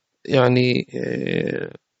يعني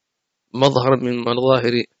مظهر من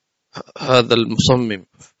مظاهر هذا المصمم،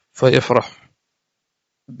 فيفرح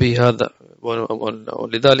بهذا.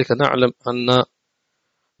 ولذلك نعلم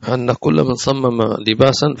أن كل من صمم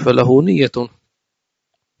لباسا فله نية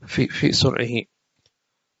في صنعه.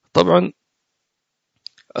 طبعا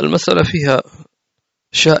المسألة فيها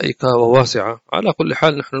شائكة وواسعة. على كل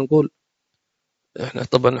حال نحن نقول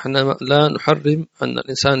طبعا احنا لا نحرم أن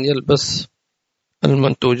الإنسان يلبس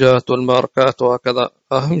المنتوجات والماركات وهكذا.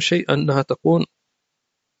 أهم شيء أنها تكون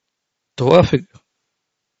توافق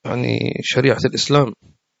يعني شريعة الإسلام،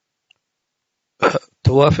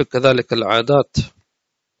 توافق كذلك العادات،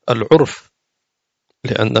 العرف،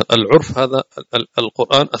 لأن العرف هذا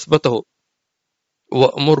القرآن أثبته،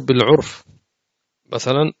 وأمر بالعرف.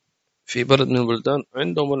 مثلا في بلد من البلدان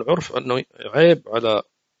عندهم العرف أنه عيب على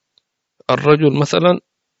الرجل مثلا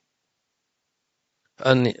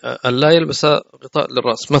أن لا يلبس غطاء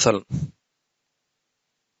للرأس مثلا،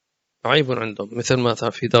 عيب عندهم. مثلا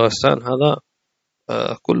في داغستان هذا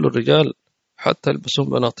كل الرجال حتى يلبسون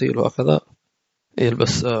بناطيل وهكذا،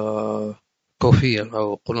 يلبس كوفيا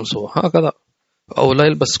أو قلنسوة هكذا، أو لا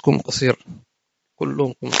يلبس كم قصير،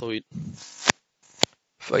 كلهم كم طويل.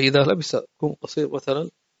 فإذا لبس كم قصير مثلا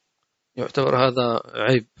يعتبر هذا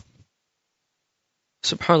عيب.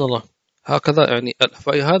 سبحان الله. هكذا يعني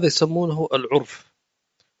فهذا يسمونه العرف.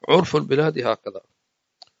 عرف البلاد هكذا،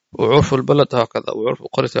 وعرف البلد هكذا، وعرف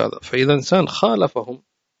القرية هذا. فإذا إنسان خالفهم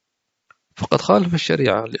فقد خالف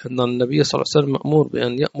الشريعة، لأن النبي صلى الله عليه وسلم مأمور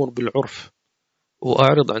بأن يأمر بالعرف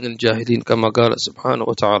وأعرض عن الجاهلين كما قال سبحانه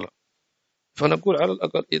وتعالى. فنقول على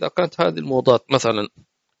الأقل إذا كانت هذه الموضات مثلا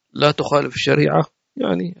لا تخالف الشريعة،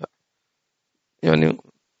 يعني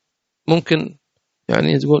ممكن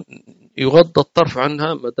يعني تقول يغض الطرف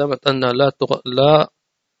عنها ما دامت أنها لا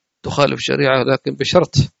تخالف الشريعة، لكن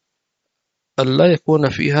بشرط أن لا يكون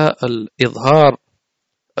فيها الإظهار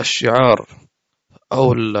الشعار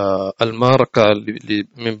أو الماركة اللي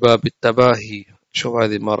من باب التباهي، شوف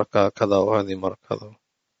هذه ماركة كذا وهذه ماركة كذا،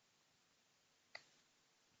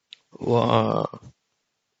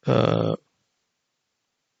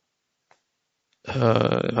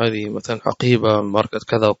 هذه مثلا حقيبة ماركة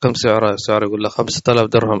كذا وكم سعرها، سعر يقول لك 5000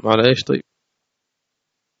 درهم، على إيش طيب؟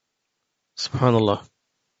 سبحان الله.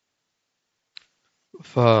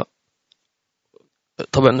 فطبعا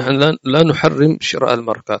نحن لا نحرم شراء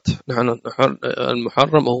الماركات، نحن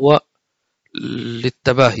المحرم هو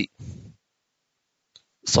للتباهي.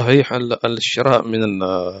 صحيح الشراء من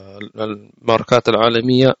الماركات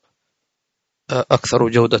العالمية أكثر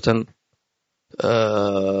جودة،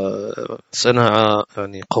 صناعة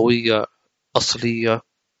يعني قوية أصلية،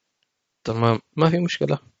 تمام، ما في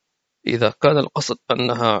مشكلة. إذا كان القصد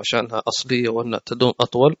أنها عشانها أصلية وأنها تدوم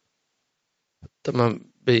أطول،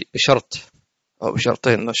 تمام، بشرط أو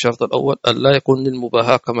بشرطين. الشرط الأول أن لا يكون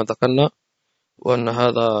للمباهاة كما ذكرنا، وأن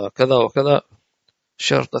هذا كذا وكذا.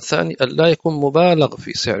 الشرط الثاني أن لا يكون مبالغ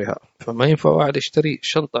في سعرها، فما ينفع واحد يشتري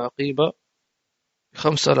شنطة عقيبة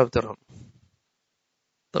 5000 درهم.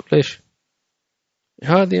 طب ليش؟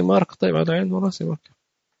 هذه ماركة، طيب على عين وراسي ماركة.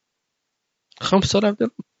 5000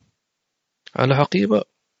 درهم على عقيبة،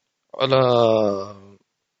 على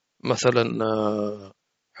مثلا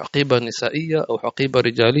حقيبة نسائية أو حقيبة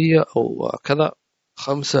رجالية أو كذا،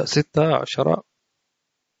 5 6 10.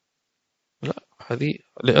 لا، هذه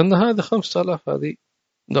لأن هذا 5000 هذه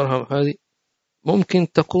درهم، هذه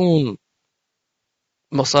ممكن تكون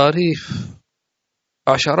مصاريف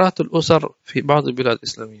عشرات الأسر في بعض البلاد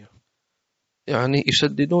الإسلامية، يعني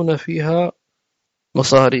يسددون فيها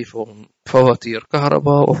مصاريفهم، فواتير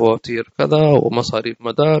كهرباء وفواتير كذا ومصاريف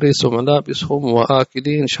مدارس وملابسهم،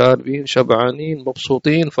 وآكلين شاربين شبعانين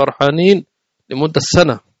مبسوطين فرحانين لمدة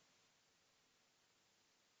سنة.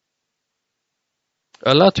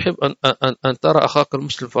 ألا تحب أن ترى أخاك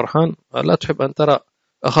المسلم فرحان؟ ألا تحب أن ترى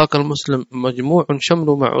أخاك المسلم مجموع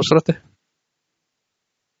شمله مع أسرته؟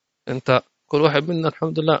 أنت كل واحد منا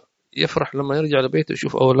الحمد لله يفرح لما يرجع لبيته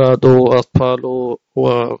يشوف أولاده وأطفاله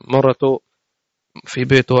ومرته في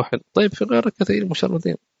بيت واحد. طيب في غير كثير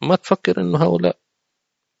مشردين، ما تفكر أن هؤلاء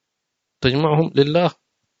تجمعهم لله؟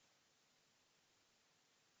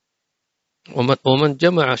 ومن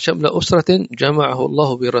جمع شمل أسرة جمعه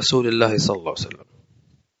الله برسول الله صلى الله عليه وسلم.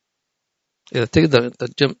 إذا تقدر أنت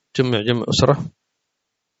تجمع جمع أسرة،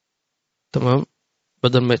 تمام،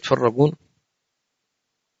 بدل ما يتفرقون،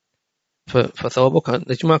 فثوابك أن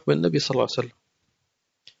يجمعك بالنبي صلى الله عليه وسلم.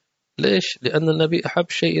 ليش؟ لأن النبي أحب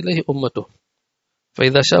شيء إليه أمته،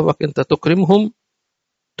 فإذا شافك أنت تكرمهم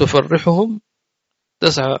تفرحهم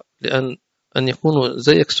تسعى أن يكونوا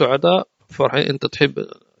زيك سعداء فرحين، أنت تحب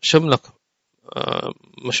شملك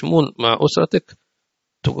مشمول مع أسرتك،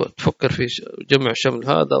 تفكر في جمع شمل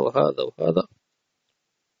هذا وهذا وهذا.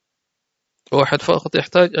 واحد فقط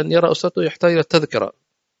يحتاج أن يرى أسرته، يحتاج إلى تذكرة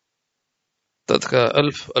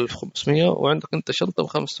 1000 1500 وعندك أنت شنطة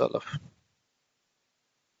ب5000.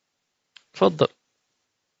 تفضل،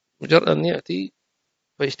 مجرد أن يأتي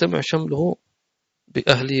فيجتمع شمله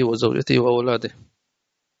بأهله وزوجته وأولاده.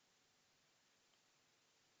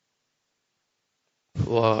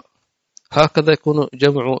 وهكذا يكون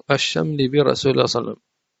جمع الشمل برسول الله صلى الله عليه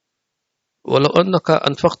وسلم. ولو أنك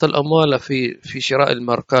أنفقت الأموال في شراء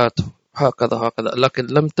الماركات هكذا لكن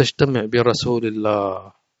لم تجتمع برسول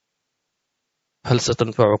الله، هل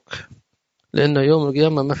ستنفعك؟ لأن يوم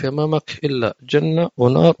القيامة ما في أمامك إلا جنة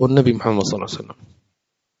ونار والنبي محمد صلى الله عليه وسلم،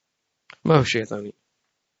 ما في شيء ثاني،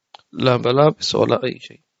 لا ملابس ولا أي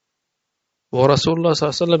شيء، ورسول الله صلى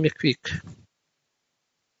الله عليه وسلم يكفيك.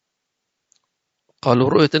 قالوا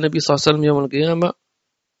رؤية النبي صلى الله عليه وسلم يوم القيامة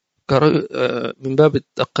من باب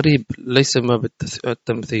التقريب ليس من باب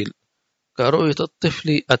التمثيل، كرؤية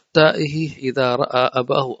الطفل التائه إذا رأى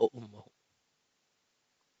أباه أو أمه.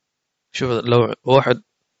 شوف، لو واحد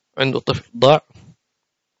عنده طفل ضاع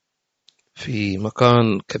في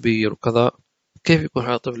مكان كبير وكذا، كيف يكون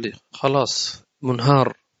هذا الطفل؟ خلاص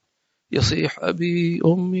منهار، يصيح أبي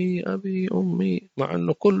أمي أبي أمي، مع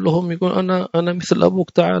أنه كلهم يقول أنا مثل أبوك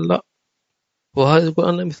تعال، لا، وهذا يقول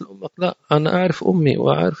أنا مثل أمك، لا، أنا أعرف أمي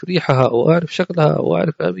وأعرف ريحها وأعرف شكلها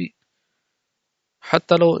وأعرف أبي.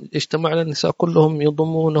 حتى لو اجتمعنا النساء كلهم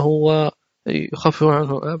يضمونه ويخففوا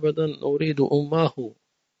عنه، أبدا أريد أمه.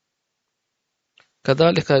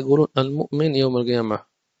 كذلك يقولون المؤمن يوم القيامة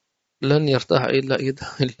لن يرتاح إلا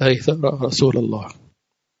إذا رأى رسول الله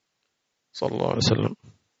صلى الله عليه وسلم.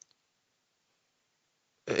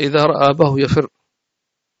 إذا رأى أباه يفر،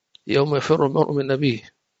 يوم يفر المرء من أبيه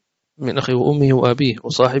من أخيه وأمه وأبيه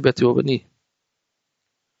وصاحبته وبنيه،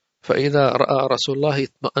 فإذا رأى رسول الله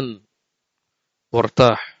اطمأن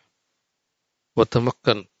وارتاح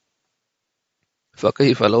وتمكن.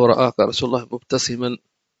 فكيف لو رآك رسول الله مبتسما،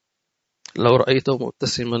 لو رأيته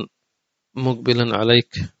مبتسما مقبلا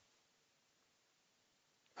عليك؟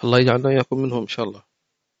 الله يجعلنا إياكم منهم إن شاء الله.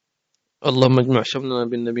 اللهم اجمع شملنا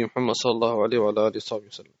بالنبي محمد صلى الله عليه وعلى آله وصحبه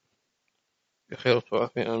وسلم بخير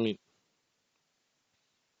وعافية، آمين.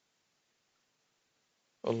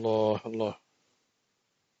 الله الله.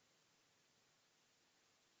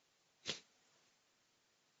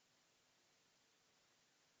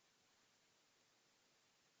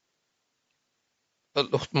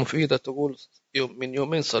 الأخت مفيدة تقول: من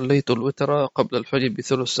يومين صليت الوتر قبل الفجر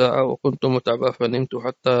بثلث ساعة، وكنت متعبة فنمت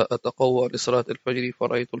حتى أتقوى لصلاة الفجر،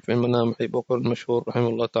 فرأيت في المنام أبي بكر المشهور رحمه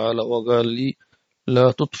الله تعالى وقال لي: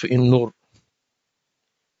 لا تطفئ النور.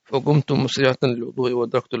 فقمت مسرعة للوضوء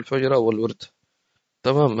وأدركت الفجر والورد.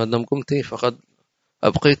 تمام، ما دام قمت فقد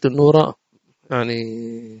أبقيت النور يعني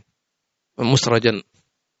مسرجا،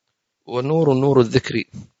 ونور نور الذكر.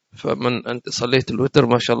 فمن أنت صليت الوتر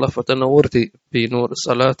ما شاء الله فتنورت بنور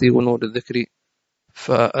الصلاة ونور الذكر،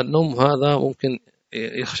 فالنوم هذا ممكن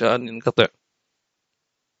يخشى أن ينقطع.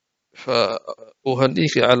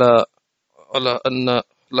 فأهديك على أن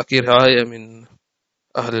لك رعاية من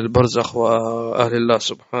أهل البرزخ وأهل الله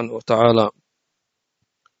سبحانه وتعالى،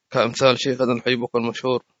 كأمثال شيخنا الحبيب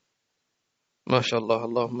المشهور. ما شاء الله،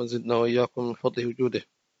 اللهم زدنا وإياكم من فضل وجوده.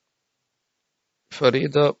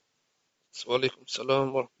 فريدة: وعليكم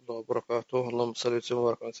السلام ورحمة الله وبركاته. اللهم صل وسلم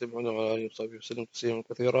وبارك على سيدنا محمد وعلى آله وصحبه وسلم تسليما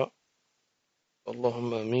كثيرا.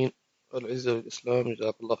 اللهم آمين. العزة للإسلام،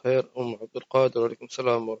 جزاك الله خير. أم عبد القادر: وعليكم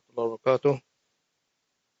السلام ورحمة الله وبركاته.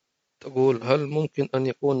 تقول: هل ممكن أن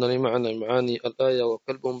يكون لمعنى معاني الآية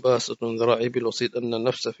وكلب باسط ذراعيه بالوسيط أن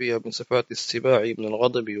النفس فيها من صفات السباع من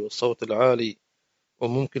الغضب والصوت العالي،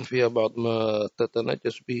 وممكن فيها بعض ما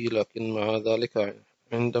تتنجس به، لكن مع ذلك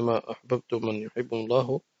عندما أحببت من يحب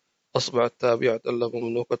الله أصبحت تابعة له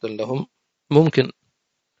مملوكة لهم؟ ممكن،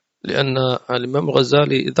 لأن الإمام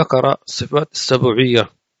الغزالي ذكر صفات السبوعية،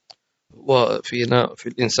 وفينا في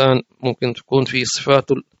الإنسان ممكن تكون في صفات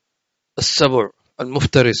السبع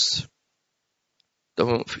المفترس،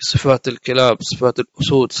 تمام، في صفات الكلاب، صفات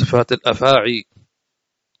الأسود، صفات الأفاعي،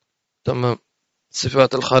 تمام،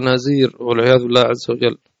 صفات الخنازير والعياذ بالله عز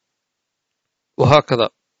وجل، وهكذا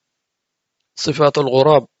صفات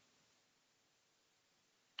الغراب،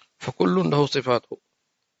 فكل له صفاته.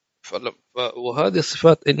 وهذه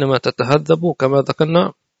الصفات إنما تتهذب كما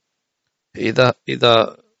ذكرنا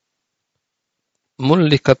إذا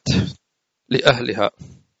ملكت لأهلها.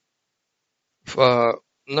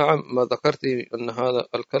 فنعم، ما ذكرت أن هذا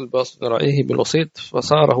الكلب أصل رأيه بالوسيط،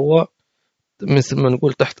 فصار هو مثل ما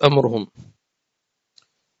نقول تحت أمرهم.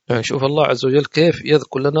 يعني شوف الله عز وجل كيف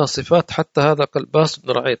يذكر لنا صفات حتى هذا كلب باسط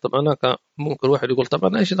ذراعيه. طب أنا ممكن واحد يقول: طب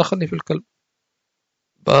أنا إيش دخلني في الكلب؟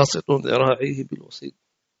 باسط ذراعيه بالوسيط،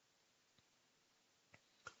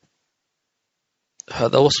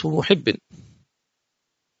 هذا وصف محب،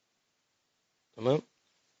 تمام.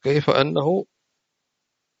 كيف أنه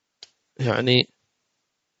يعني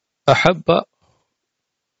أحب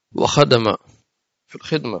وخدم في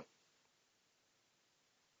الخدمة.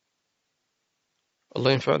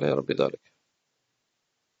 الله ينفعنا يا رب ذلك.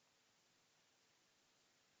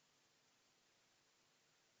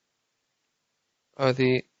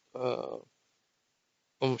 هذه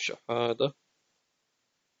أم شهادة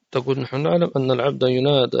تقول: نحن نعلم أن العبد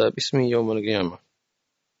ينادى باسمه يوم القيامة،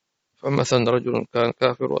 فمثلا رجل كان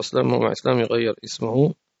كافر وأسلم، ومع إسلامه غير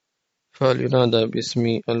اسمه، فهل ينادى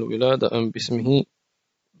باسم الولادة أم باسمه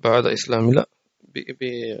بعد إسلامه؟ لا،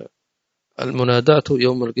 المناداة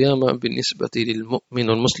يوم القيامة بالنسبة للمؤمن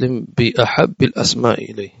والمسلم بأحب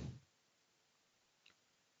الأسماء إليه،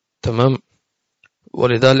 تمام.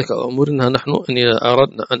 ولذلك أمرنا نحن أن إذا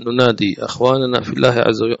أردنا أن ننادي أخواننا في الله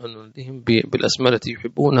عز وجل أن نناديهم بالأسماء التي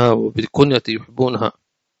يحبونها وبالكنية التي يحبونها،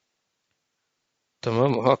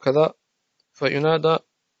 تمام. وهكذا فينادى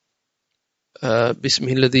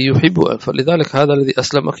باسمه الذي يحبه. فلذلك هذا الذي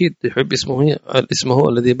أسلم أكيد يحب اسمه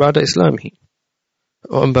الذي بعد إسلامه.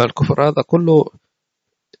 وأما الكفر هذا كله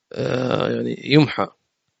يعني يمحى،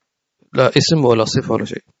 لا اسم ولا صفة ولا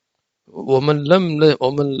شيء.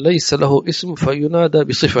 ومن ليس له اسم فينادى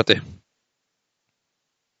بصفته،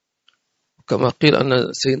 كما قيل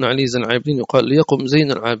أن سيدنا علي زين العابدين يقال: ليقم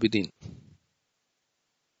زين العابدين،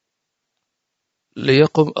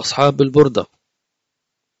 ليقم أصحاب البردة،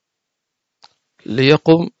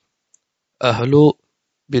 ليقم أهل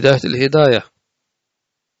بداية الهداية،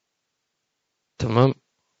 تمام،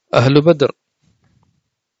 أهل بدر،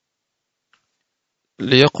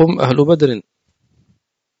 ليقم أهل بدر،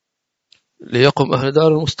 ليقم أهل دار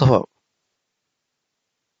المصطفى.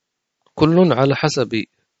 كل على حسب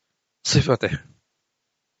صفته.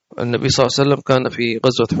 النبي صلى الله عليه وسلم كان في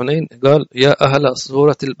غزوة حنين قال يا أهل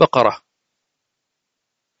سورة البقرة،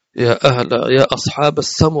 يا أصحاب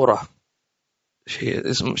السمرة،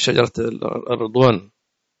 اسم شجرة الرضوان،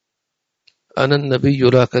 أنا النبي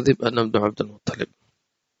لا كذب، أنا ابن عبد المطلب.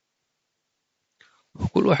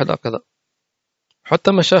 وكل واحد هكذا،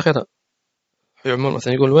 حتى مشايخنا يعمل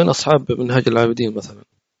مثلا يقول وين أصحاب منهاج العابدين مثلا،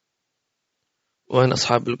 وين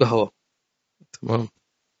أصحاب القهوة، تمام،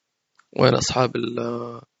 وين أصحاب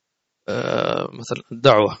مثلا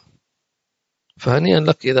الدعوة. فهنيئا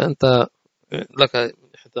لك إذا أنت لك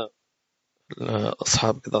إحدى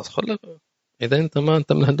أصحاب كذا، إذا أنت ما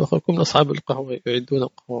أنت من هدوخلكم من أصحاب القهوة يعدون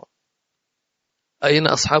القهوة. أين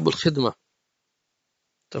أصحاب الخدمة؟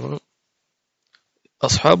 تمام،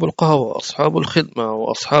 أصحاب القهوة، أصحاب الخدمة،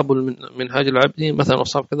 وأصحاب منهاج العابدين مثلا،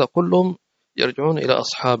 أصحاب كذا، كلهم يرجعون إلى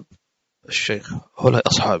أصحاب الشيخ، هؤلاء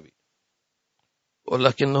أصحابي،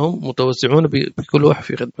 ولكنهم متوزعون بكل واحد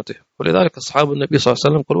في خدمته. ولذلك أصحاب النبي صلى الله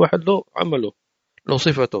عليه وسلم كل واحد له عمله، له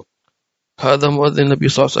صفته، هذا مؤذن النبي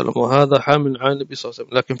صلى الله عليه وسلم، وهذا حامل عن النبي صلى الله عليه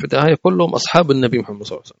وسلم، لكن في النهاية كلهم أصحاب النبي محمد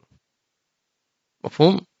صلى الله عليه وسلم.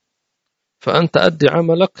 مفهوم؟ فأنت أدي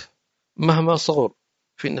عملك مهما صغر،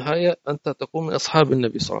 في النهاية أنت تكون من أصحاب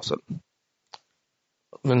النبي صلى الله عليه وسلم،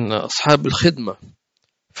 من أصحاب الخدمة،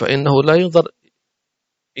 فإنه لا ينظر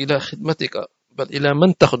إلى خدمتك بل إلى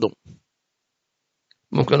من تخدم.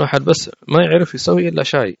 ممكن واحد بس ما يعرف يسوي إلا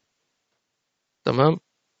شاي، تمام،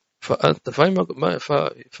 فأنت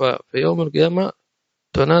في يوم القيامة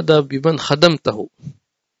تنادى بمن خدمته،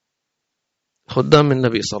 خدام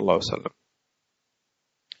النبي صلى الله عليه وسلم.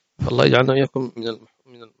 فالله يجعلنا وإياكم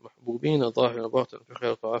من المحبوبين ظاهرا وباطنا في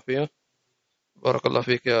خير وعافية. بارك الله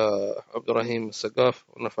فيك يا عبد الرحيم السقاف،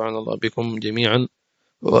 ونفعنا الله بكم جميعا،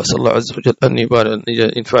 وأسأل الله عز وجل أن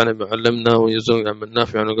ينفعنا بما علمنا ويزودنا عمل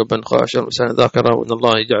نافعا وقبا خاشعا وسان ذاكرا، وأن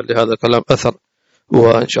الله يجعل لهذا الكلام أثر،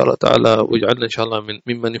 وإن شاء الله تعالى ويجعلنا إن شاء الله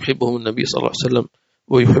ممن يحبهم النبي صلى الله عليه وسلم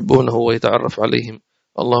ويحبونه ويتعرف عليهم.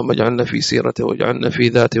 اللهم اجعلنا في سيرته، واجعلنا في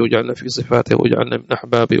ذاته، واجعلنا في صفاته، واجعلنا من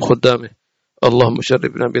أحبابه وخدامه. اللهم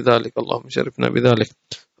شرفنا بذلك، اللهم شرفنا بذلك،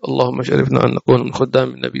 اللهم شرفنا أن نكون من خدام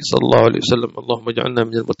النبي صلى الله عليه وسلم. اللهم اجعلنا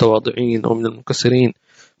من المتواضعين ومن المنكسرين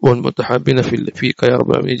والمتحابين فيك يا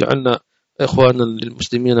رب العالمين. اجعلنا إخوانا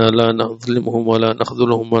للمسلمين لا نظلمهم ولا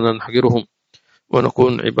نخذلهم ولا نحقرهم،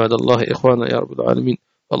 ونكون عباد الله إخوانا يا رب العالمين.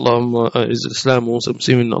 اللهم أعز الإسلام وانصر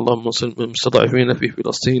المسلمين، اللهم انصر المستضعفين في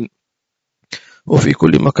فلسطين وفي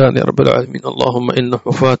كل مكان يا رب العالمين. اللهم إنهم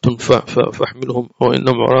حفاة فاحملهم،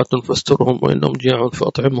 وإنهم عراة فاسترهم، وإنهم جياع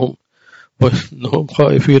فأطعمهم، وإنهم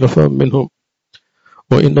خائفين فأمنهم،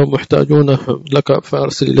 وإنهم محتاجون لك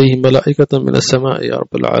فأرسل إليهم ملائكة من السماء يا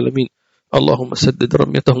رب العالمين. اللهم سدد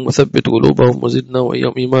رميتهم وثبت قلوبهم وزدنا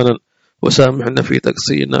وإياهم إيمانا، وسامحنا في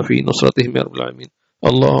تقصيرنا في نصرتهم يا رب العالمين.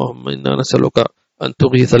 اللهم إنا نسألك أن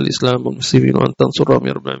تغيث الإسلام والمسلمين، وأن تنصرهم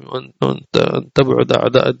يا رب العالمين، وأن تبعد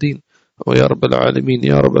أعداء الدين ويا رب العالمين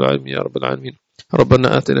يا رب العالمين يا رب العالمين.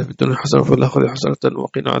 ربنا آتنا في الدنيا حسنة وفي الآخرة حسنة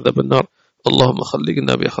وقنا عذاب النار. اللهم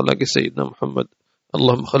خلقنا بأخلاق سيدنا محمد،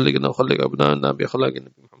 اللهم خلقنا وخلق أبنائنا بأخلاق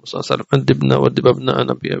النبي محمد صلى الله عليه وسلم. أدبنا وأدب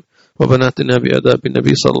أبنائنا وبناتنا بآداب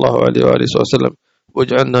النبي صلى الله عليه وآله وسلم،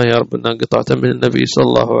 واجعلنا يا ربنا قطعة من النبي صلى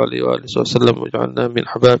الله عليه وآله وسلم، واجعلنا من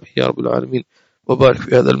حبابه يا رب العالمين. وبارك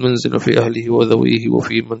في هذا المنزل وفي أهله وذويه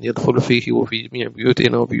وفي من يدخل فيه وفي جميع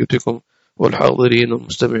بيوتنا وبيوتكم والحاضرين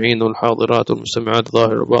والمستمعين والحاضرات والمستمعات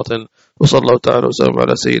ظاهر وباطن. وصلى الله تعالى وسلم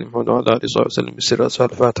على سيدنا محمد وعلى آله وصحبه وسلم بسر أسفل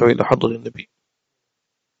الفاتحة إلى حضر النبي.